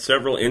had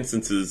several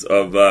instances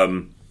of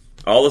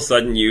all of a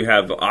sudden you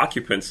have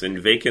occupants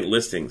in vacant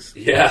listings.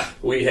 Yeah,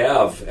 we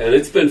have, and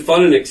it's been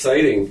fun and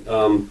exciting.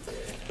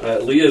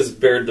 Leah's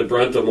bared the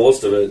brunt of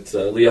most of it.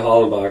 Leah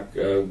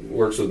Hollenbach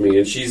works with me,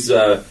 and she's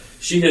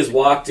she has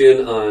walked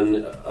in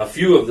on a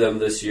few of them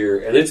this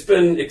year, and it's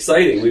been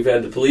exciting. We've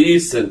had the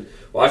police and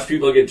watched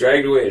people get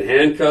dragged away in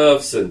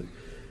handcuffs, and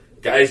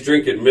guys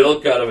drinking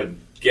milk out of a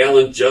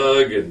gallon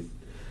jug, and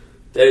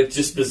it's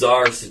just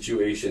bizarre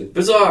situation.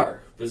 Bizarre.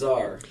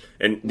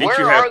 And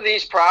where are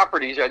these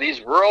properties? Are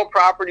these rural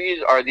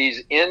properties? Are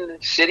these in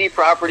city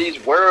properties?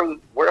 Where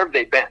have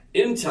they been?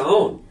 In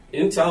town.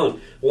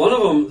 One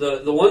of them,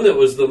 the one that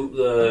was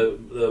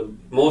the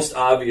most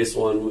obvious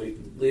one.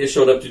 Leah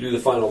showed up to do the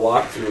final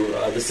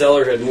walkthrough. The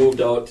seller had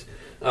moved out.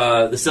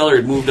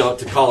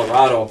 To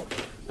Colorado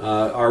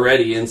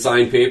already and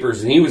signed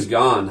papers, and he was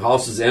gone. The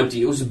house was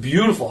empty. It was a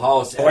beautiful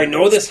house. Oh, I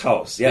know this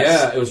house. Yes.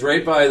 Yeah, it was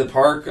right by the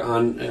park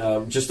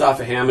on just off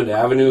of Hammond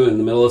Avenue in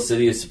the middle of the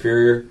city of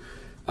Superior.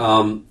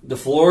 The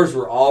floors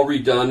were all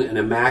redone and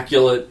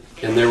immaculate,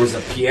 and there was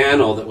a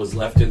piano that was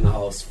left in the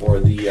house for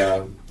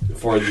the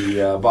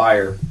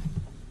buyer.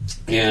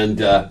 And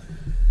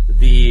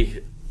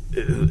the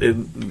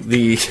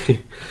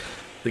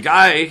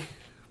guy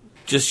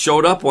just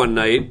showed up one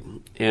night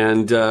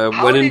and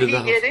went into the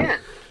house. How did he get in?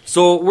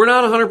 So we're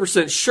not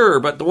 100% sure,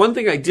 but the one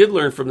thing I did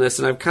learn from this,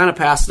 and I've kind of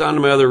passed it on to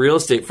my other real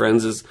estate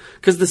friends, is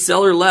because the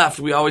seller left,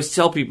 we always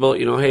tell people,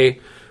 hey,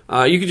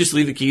 you could just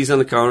leave the keys on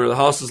the counter. The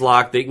house is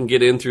locked. They can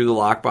get in through the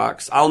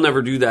lockbox. I'll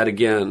never do that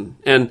again.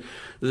 And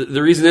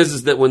the reason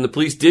is that when the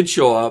police did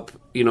show up,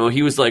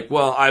 he was like,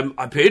 well,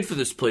 I paid for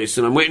this place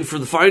and I'm waiting for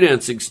the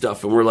financing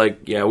stuff. And we're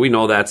like, yeah, we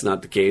know that's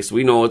not the case.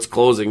 We know it's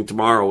closing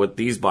tomorrow with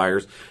these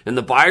buyers. And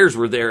the buyers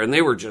were there and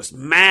they were just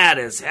mad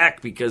as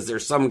heck because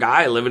there's some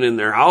guy living in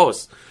their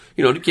house.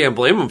 You can't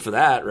blame them for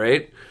that,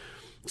 right?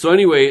 So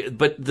anyway,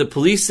 but the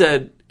police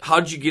said,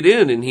 how'd you get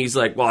in? And he's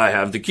like, well, I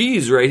have the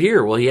keys right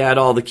here. Well, he had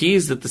all the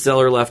keys that the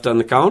seller left on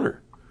the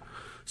counter.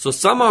 So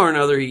somehow or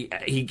another,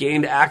 he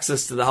gained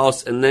access to the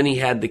house, and then he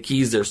had the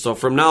keys there. So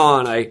from now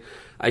on,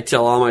 I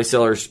tell all my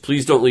sellers,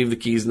 please don't leave the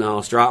keys in the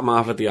house. Drop them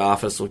off at the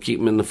office. We'll keep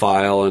them in the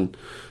file, and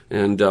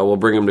we'll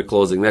bring them to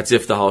closing. That's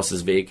if the house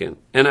is vacant.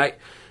 And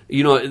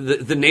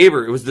the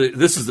neighbor,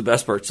 this is the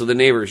best part. So the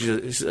neighbor,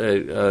 she's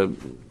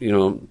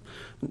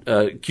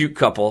cute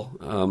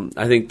couple.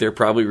 I think they're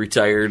probably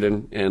retired,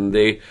 and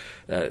they,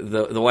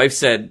 the wife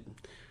said,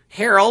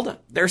 Harold,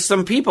 there's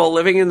some people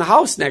living in the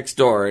house next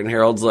door. And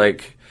Harold's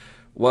like,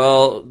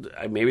 well,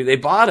 maybe they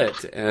bought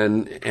it.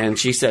 And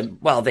she said,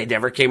 well, they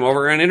never came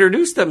over and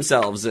introduced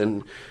themselves.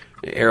 And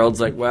Harold's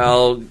like,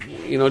 well,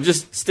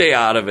 just stay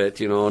out of it.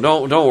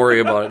 Don't worry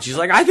about it. She's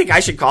like, I think I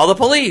should call the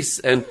police.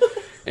 And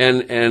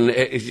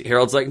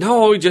Harold's like,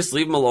 no, just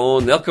leave them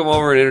alone. They'll come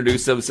over and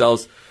introduce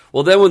themselves.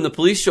 Well, then when the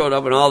police showed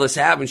up and all this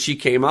happened, she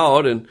came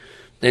out and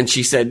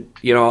she said,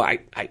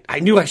 I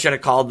knew I should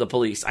have called the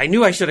police. I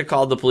knew I should have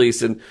called the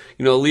police. And,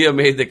 Leah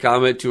made the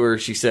comment to her.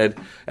 She said,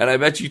 and I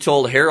bet you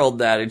told Harold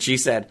that. And she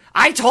said,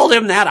 I told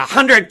him that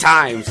 100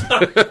 times. Well,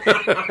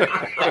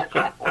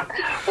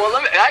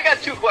 I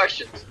got two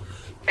questions.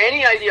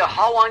 Any idea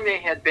how long they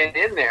had been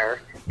in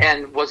there?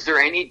 And was there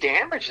any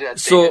damage that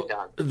they had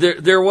done?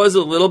 There was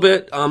a little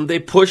bit. They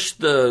pushed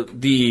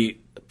the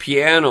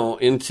piano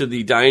into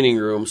the dining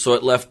room, so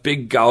it left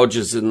big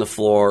gouges in the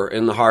floor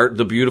and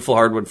the beautiful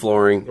hardwood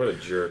flooring. What a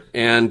jerk!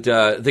 And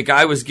the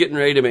guy was getting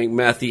ready to make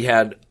meth. He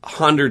had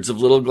hundreds of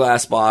little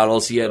glass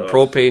bottles. He had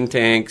propane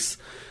tanks.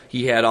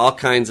 He had all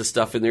kinds of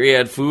stuff in there. He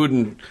had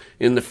food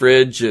in the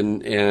fridge,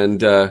 and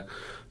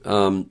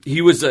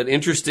he was an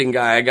interesting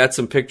guy. I got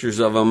some pictures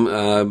of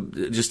him.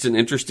 Just an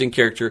interesting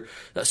character.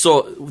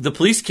 So the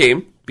police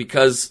came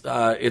because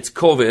it's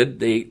COVID.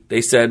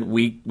 They said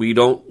we're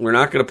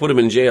not going to put him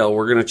in jail.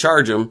 We're going to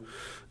charge him,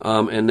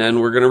 and then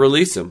we're going to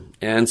release him.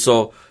 And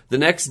so the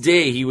next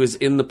day he was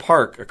in the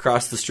park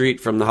across the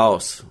street from the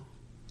house.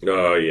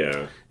 Oh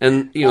yeah.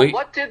 And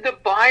what did the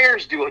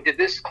buyers do? Did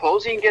this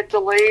closing get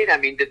delayed? I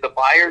mean,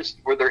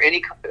 were there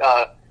any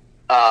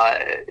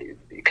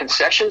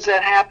concessions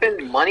that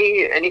happened?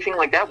 Money, anything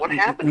like that? What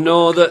happened?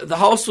 No, the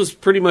house was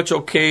pretty much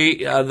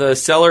okay. The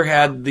seller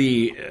had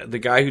the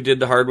guy who did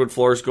the hardwood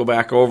floors go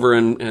back over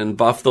and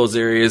buff those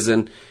areas,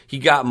 and he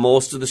got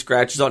most of the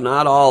scratches out,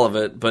 not all of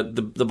it. But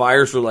the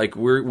buyers were like,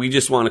 we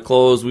just want to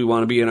close. We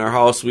want to be in our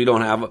house.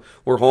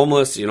 We're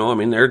homeless. I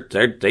mean,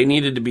 they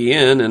needed to be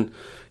in,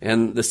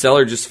 and the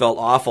seller just felt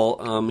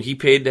awful. He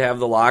paid to have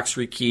the locks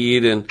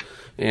rekeyed,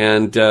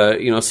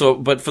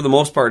 but for the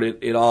most part,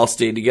 it all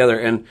stayed together.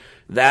 And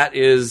that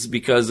is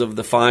because of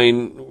the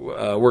fine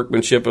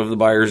workmanship of the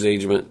buyer's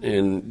agent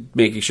and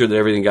making sure that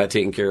everything got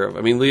taken care of.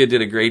 I mean, Leah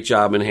did a great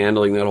job in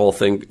handling that whole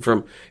thing,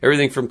 from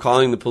everything from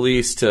calling the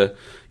police to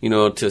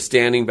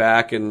standing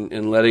back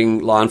and letting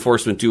law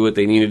enforcement do what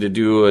they needed to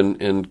do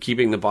and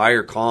keeping the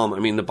buyer calm. I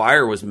mean, the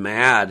buyer was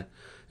mad.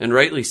 And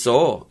rightly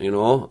so,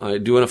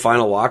 doing a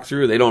final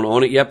walkthrough. They don't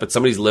own it yet, but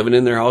somebody's living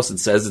in their house and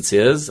says it's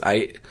his.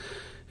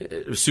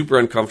 Super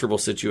uncomfortable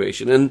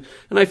situation. And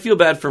I feel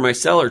bad for my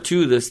seller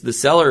too. The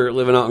seller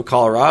living out in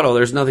Colorado,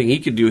 there's nothing he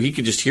could do. He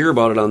could just hear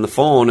about it on the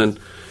phone, and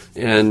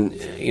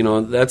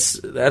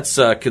that's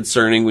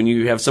concerning when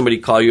you have somebody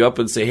call you up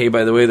and say, hey,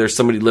 by the way, there's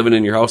somebody living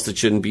in your house that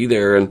shouldn't be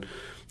there. And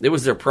it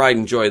was their pride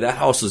and joy. That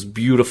house was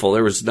beautiful.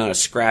 There was not a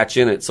scratch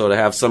in it. So to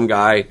have some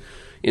guy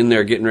in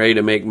there getting ready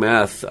to make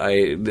meth,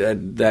 I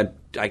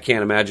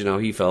can't imagine how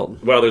he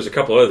felt. Well, there's a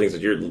couple other things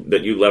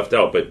that you left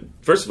out. But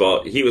first of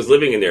all, he was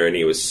living in there and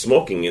he was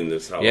smoking in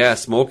this house. Yeah,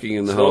 smoking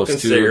in the house too.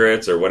 Smoking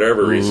cigarettes or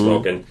whatever he's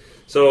smoking.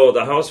 So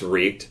the house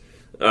reeked.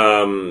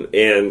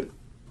 And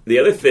the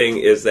other thing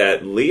is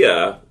that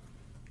Leah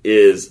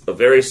is a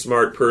very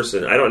smart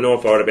person. I don't know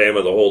if I would have been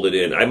able to hold it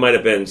in. I might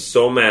have been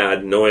so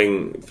mad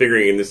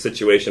figuring this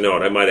situation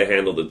out. I might have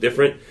handled it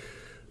different.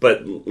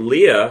 But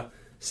Leah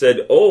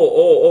said,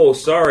 oh,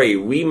 sorry,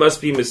 we must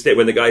be mistaken.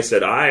 When the guy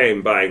said, I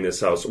am buying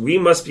this house, we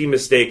must be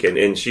mistaken.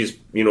 And she's,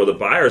 the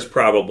buyer's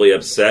probably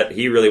upset.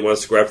 He really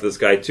wants to go after this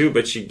guy too,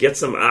 but she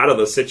gets him out of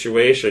the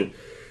situation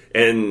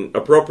and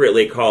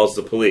appropriately calls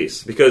the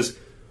police. Because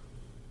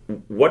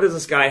what does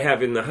this guy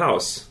have in the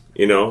house?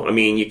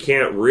 You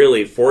can't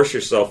really force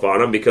yourself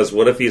on him because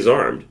what if he's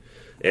armed?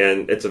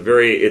 And it's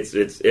very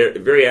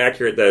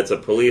accurate that it's a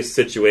police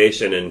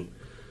situation, and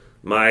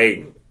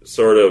my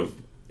sort of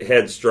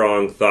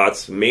headstrong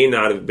thoughts may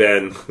not have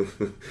been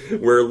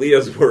where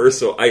Leah's were.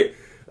 So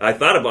I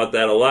thought about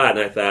that a lot,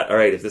 and I thought, all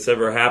right, if this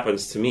ever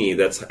happens to me,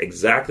 that's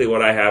exactly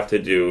what I have to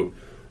do.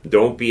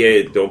 Don't be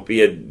a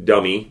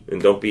dummy,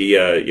 and don't be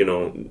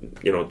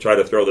try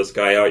to throw this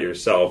guy out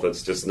yourself.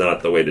 It's just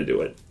not the way to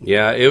do it.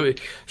 Yeah,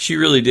 she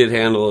really did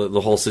handle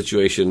the whole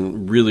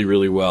situation really,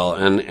 really well,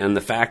 and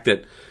the fact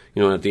that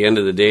at the end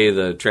of the day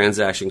the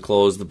transaction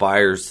closed, the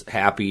buyer's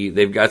happy.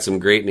 They've got some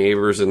great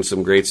neighbors and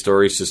some great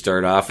stories to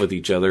start off with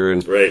each other,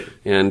 and right.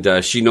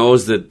 And she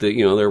knows that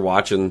they're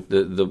watching.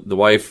 The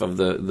wife of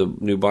the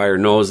new buyer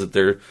knows that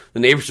the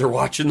neighbors are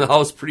watching the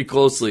house pretty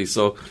closely.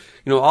 So.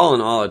 All in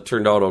all, it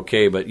turned out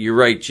okay. But you're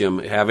right, Jim.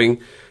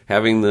 Having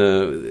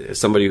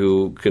somebody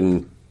who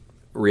can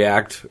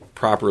react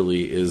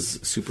properly is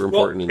super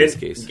important in this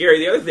case. Gary,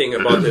 the other thing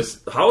about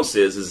this house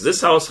is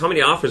this house, how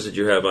many offers did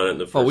you have on it in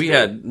the first we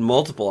had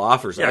multiple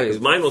offers. Yeah, because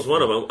mine was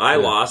one of them. I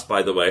lost,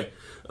 by the way.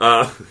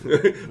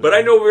 But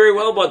I know very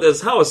well about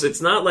this house.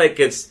 It's not like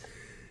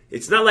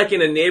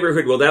in a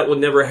neighborhood, well, that would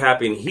never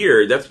happen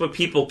here. That's what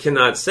people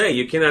cannot say.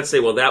 You cannot say,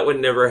 well, that would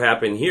never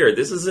happen here.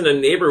 This isn't a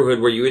neighborhood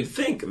where you would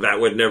think that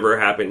would never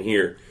happen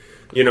here.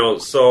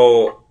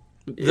 So...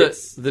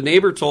 The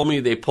neighbor told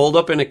me they pulled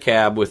up in a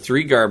cab with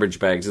 3 garbage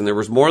bags, and there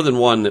was more than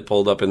one that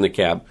pulled up in the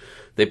cab.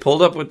 They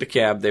pulled up with the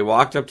cab, they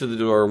walked up to the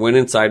door, went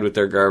inside with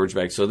their garbage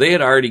bags. So they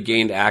had already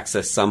gained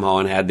access somehow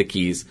and had the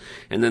keys.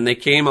 And then they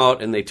came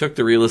out and they took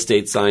the real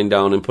estate sign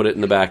down and put it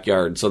in the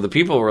backyard. So the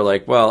people were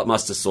like, well, it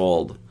must have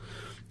sold.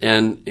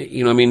 And,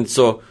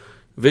 so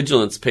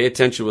vigilance, pay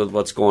attention with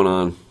what's going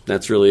on.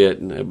 That's really it.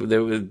 And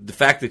the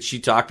fact that she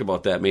talked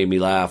about that made me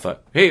laugh.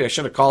 Hey, I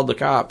should have called the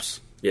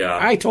cops. Yeah.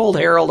 I told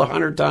Harold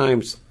 100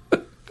 times.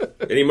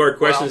 Any more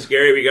questions,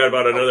 Gary? We got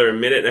about another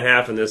minute and a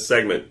half in this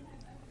segment.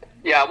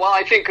 Yeah, well,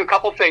 I think a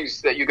couple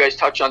things that you guys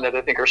touched on that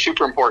I think are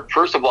super important.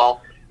 First of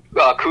all,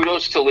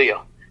 kudos to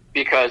Leah,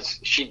 because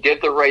she did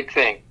the right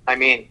thing. I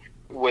mean,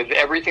 with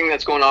everything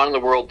that's going on in the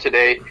world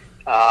today,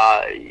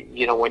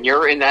 when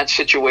you're in that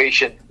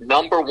situation,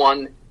 number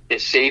one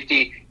is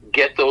safety.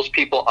 Get those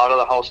people out of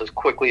the house as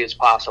quickly as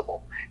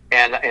possible,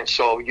 and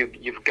so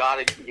you've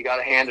got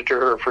to hand it to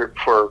her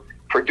for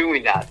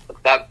doing that.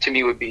 That to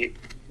me would be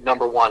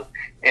number one.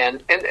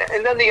 And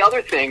then the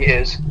other thing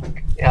is,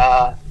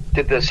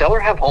 did the seller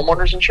have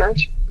homeowners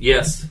insurance?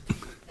 Yes.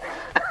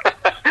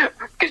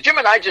 Because Jim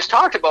and I just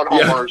talked about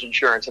homeowners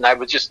insurance, and I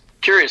was just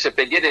curious if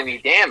they did any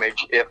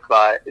damage, if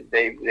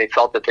they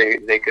felt that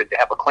they could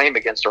have a claim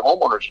against their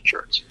homeowners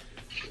insurance.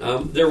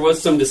 There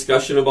was some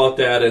discussion about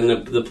that,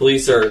 and the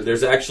police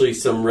there's actually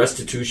some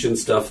restitution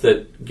stuff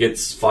that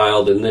gets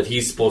filed and that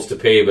he's supposed to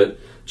pay, but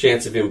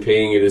chance of him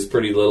paying it is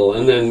pretty little.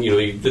 And then,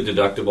 the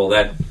deductible,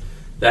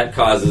 that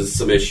causes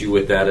some issue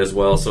with that as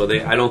well. So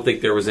I don't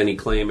think there was any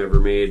claim ever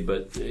made,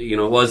 but, it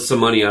was some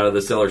money out of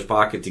the seller's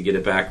pocket to get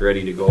it back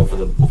ready to go for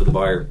the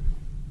buyer.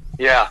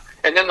 Yeah.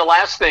 And then the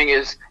last thing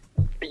is,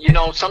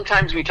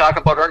 sometimes we talk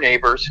about our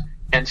neighbors,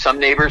 and some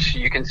neighbors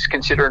you can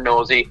consider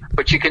nosy,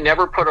 but you can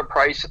never put a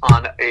price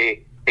on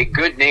a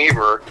good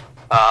neighbor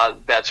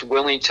that's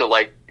willing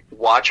to,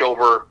 watch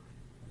over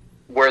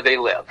where they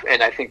live.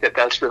 And I think that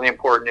that's really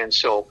important, and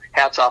so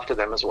hats off to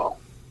them as well.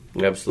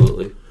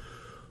 Absolutely.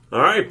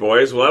 All right,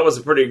 boys. Well, that was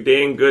a pretty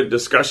dang good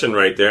discussion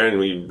right there, and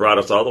we brought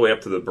us all the way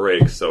up to the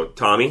break. So,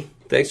 Tommy.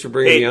 Thanks for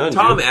bringing me on.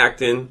 Tom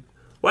Acton,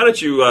 why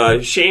don't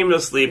you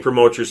shamelessly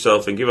promote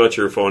yourself and give out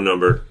your phone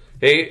number?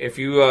 Hey, if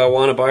you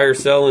want to buy or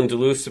sell in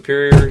Duluth,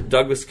 Superior,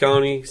 Douglas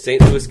County,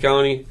 St. Louis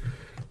County,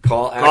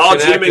 call Action Call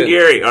Jim Acton. and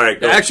Gary. All right,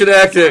 go. Action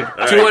Acton,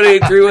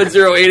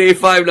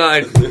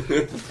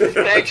 218-310-8859.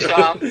 Thanks,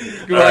 Tom.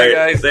 Goodbye,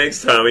 guys.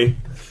 Thanks, Tommy.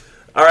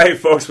 All right,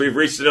 folks, we've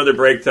reached another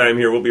break time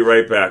here. We'll be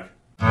right back.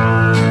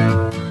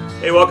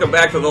 Hey, welcome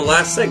back to the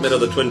last segment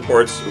of the Twin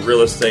Ports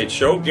Real Estate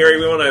Show.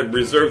 Gary, we want to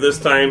reserve this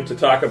time to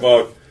talk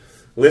about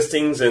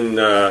listings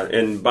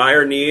and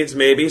buyer needs,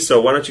 maybe.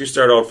 So why don't you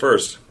start out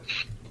first?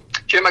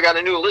 Jim, I got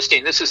a new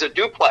listing. This is a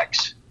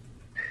duplex.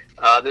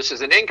 This is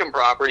an income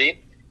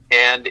property,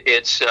 and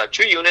it's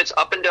 2 units,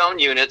 up and down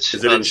units.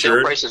 Is it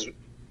insured?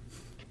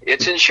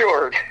 It's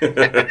insured.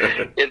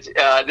 It's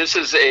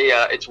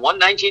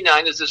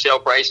 $199 is the sale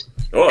price.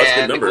 Oh, that's a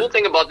good and number. The cool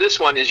thing about this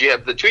one is you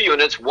have the 2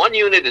 units. One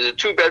unit is a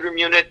 2-bedroom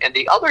unit, and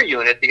the other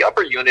unit, the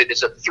upper unit,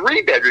 is a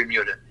 3-bedroom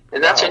unit.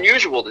 And that's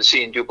unusual to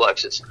see in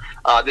duplexes.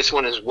 This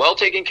one is well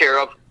taken care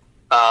of.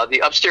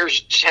 The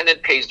upstairs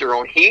tenant pays their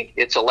own heat.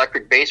 It's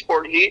electric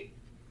baseboard heat.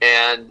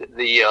 And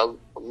the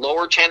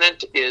lower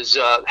tenant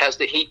has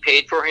the heat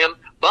paid for him.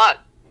 But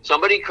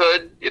somebody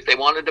could, if they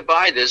wanted to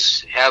buy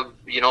this, have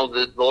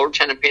the lower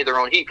tenant pay their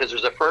own heat because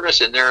there's a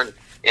furnace in there,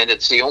 and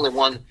it's the only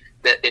one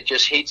that it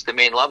just heats the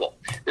main level.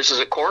 This is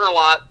a corner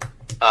lot.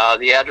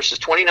 The address is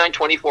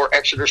 2924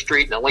 Exeter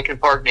Street in the Lincoln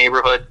Park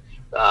neighborhood.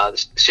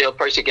 The sale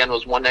price again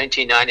was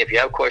 $119,900. If you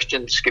have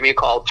questions, give me a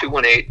call,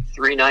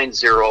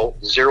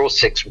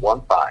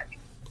 218-390-0615.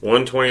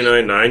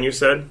 $129,900, you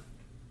said?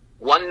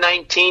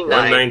 $119,900.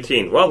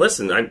 $119,900. Well,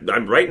 listen,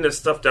 I'm writing this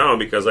stuff down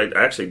because I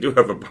actually do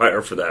have a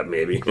buyer for that,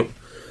 maybe. All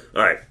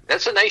right.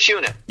 That's a nice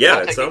unit.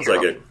 Yeah, it sounds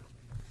like it.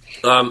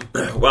 Well,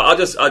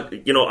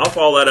 I'll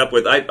follow that up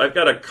with I've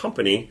got a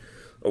company,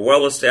 a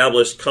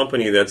well-established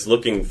company that's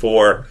looking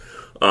for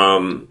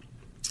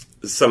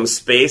some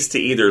space to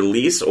either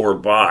lease or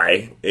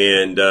buy,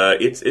 and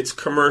it's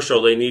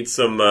commercial. They need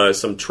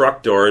some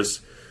truck doors,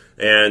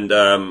 and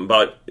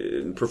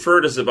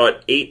preferred is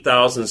about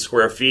 8,000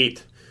 square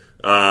feet,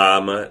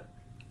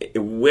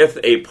 with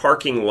a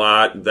parking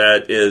lot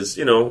that is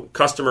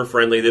customer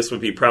friendly. This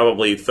would be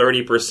probably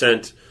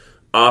 30%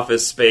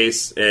 office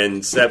space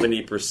and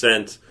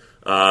 70%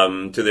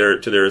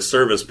 to their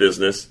service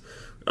business.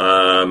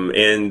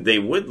 And they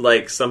would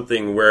like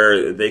something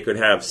where they could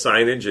have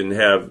signage and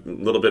have a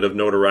little bit of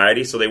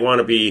notoriety. So they want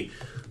to be,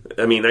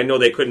 I know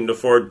they couldn't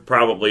afford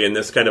probably in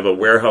this kind of a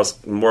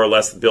warehouse, more or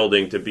less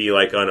building to be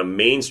like on a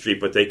main street,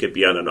 but they could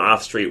be on an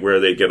off street where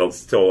they get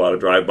still a lot of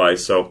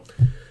drive-bys. So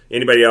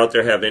anybody out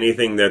there have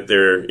anything that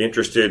they're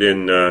interested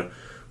in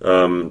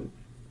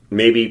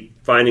maybe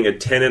finding a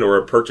tenant or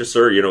a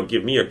purchaser,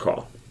 give me a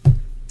call.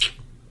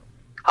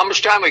 How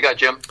much time we got,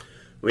 Jim?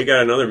 We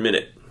got another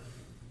minute.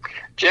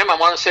 Jim, I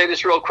want to say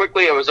this real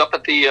quickly. I was up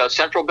at the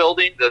Central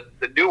Building, the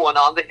new one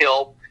on the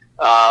hill.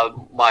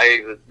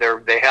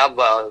 They have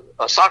a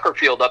soccer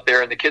field up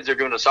there, and the kids are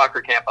doing a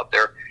soccer camp up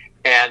there.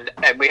 And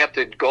we have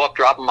to go up,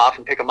 drop them off,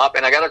 and pick them up.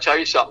 And I got to tell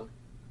you something.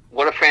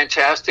 What a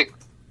fantastic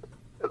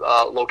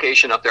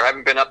location up there. I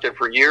haven't been up there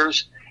for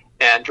years.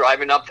 And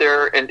driving up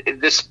there, and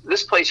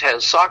this place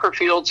has soccer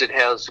fields, it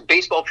has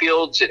baseball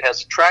fields, it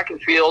has a track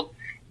and field.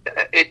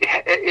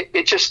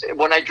 It just,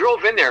 when I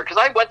drove in there, because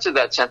I went to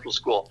that Central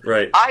School,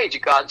 right, I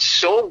got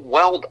so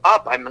welled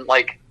up. I'm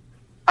like,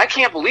 I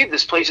can't believe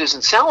this place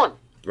isn't selling.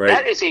 Right.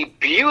 That is a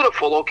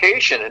beautiful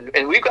location,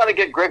 and we've got to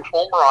get Greg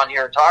Fulmer on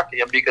here and talk to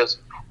him because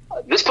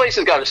this place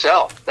has got to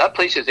sell. That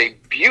place is a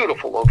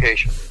beautiful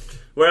location.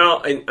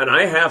 Well, and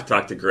I have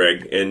talked to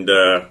Greg, and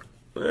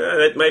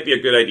that might be a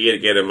good idea to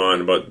get him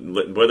on about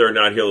whether or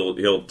not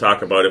he'll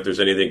talk about if there's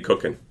anything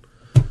cooking.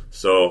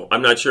 So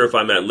I'm not sure if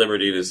I'm at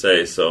liberty to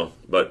say so,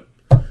 but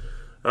all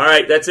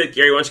right, that's it,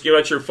 Gary. Why don't you give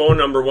out your phone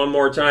number one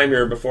more time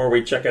here before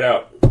we check it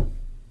out?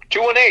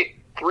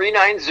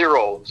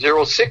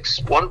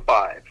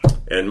 218-390-0615.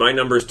 And my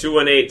number is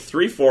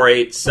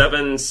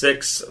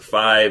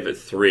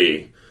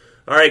 218-348-7653.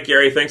 All right,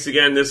 Gary, thanks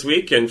again this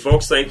week. And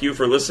folks, thank you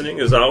for listening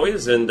as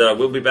always. And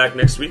we'll be back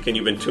next week. And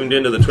you've been tuned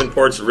into the Twin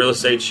Ports Real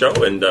Estate Show.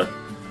 And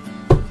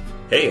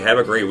hey, have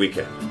a great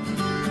weekend.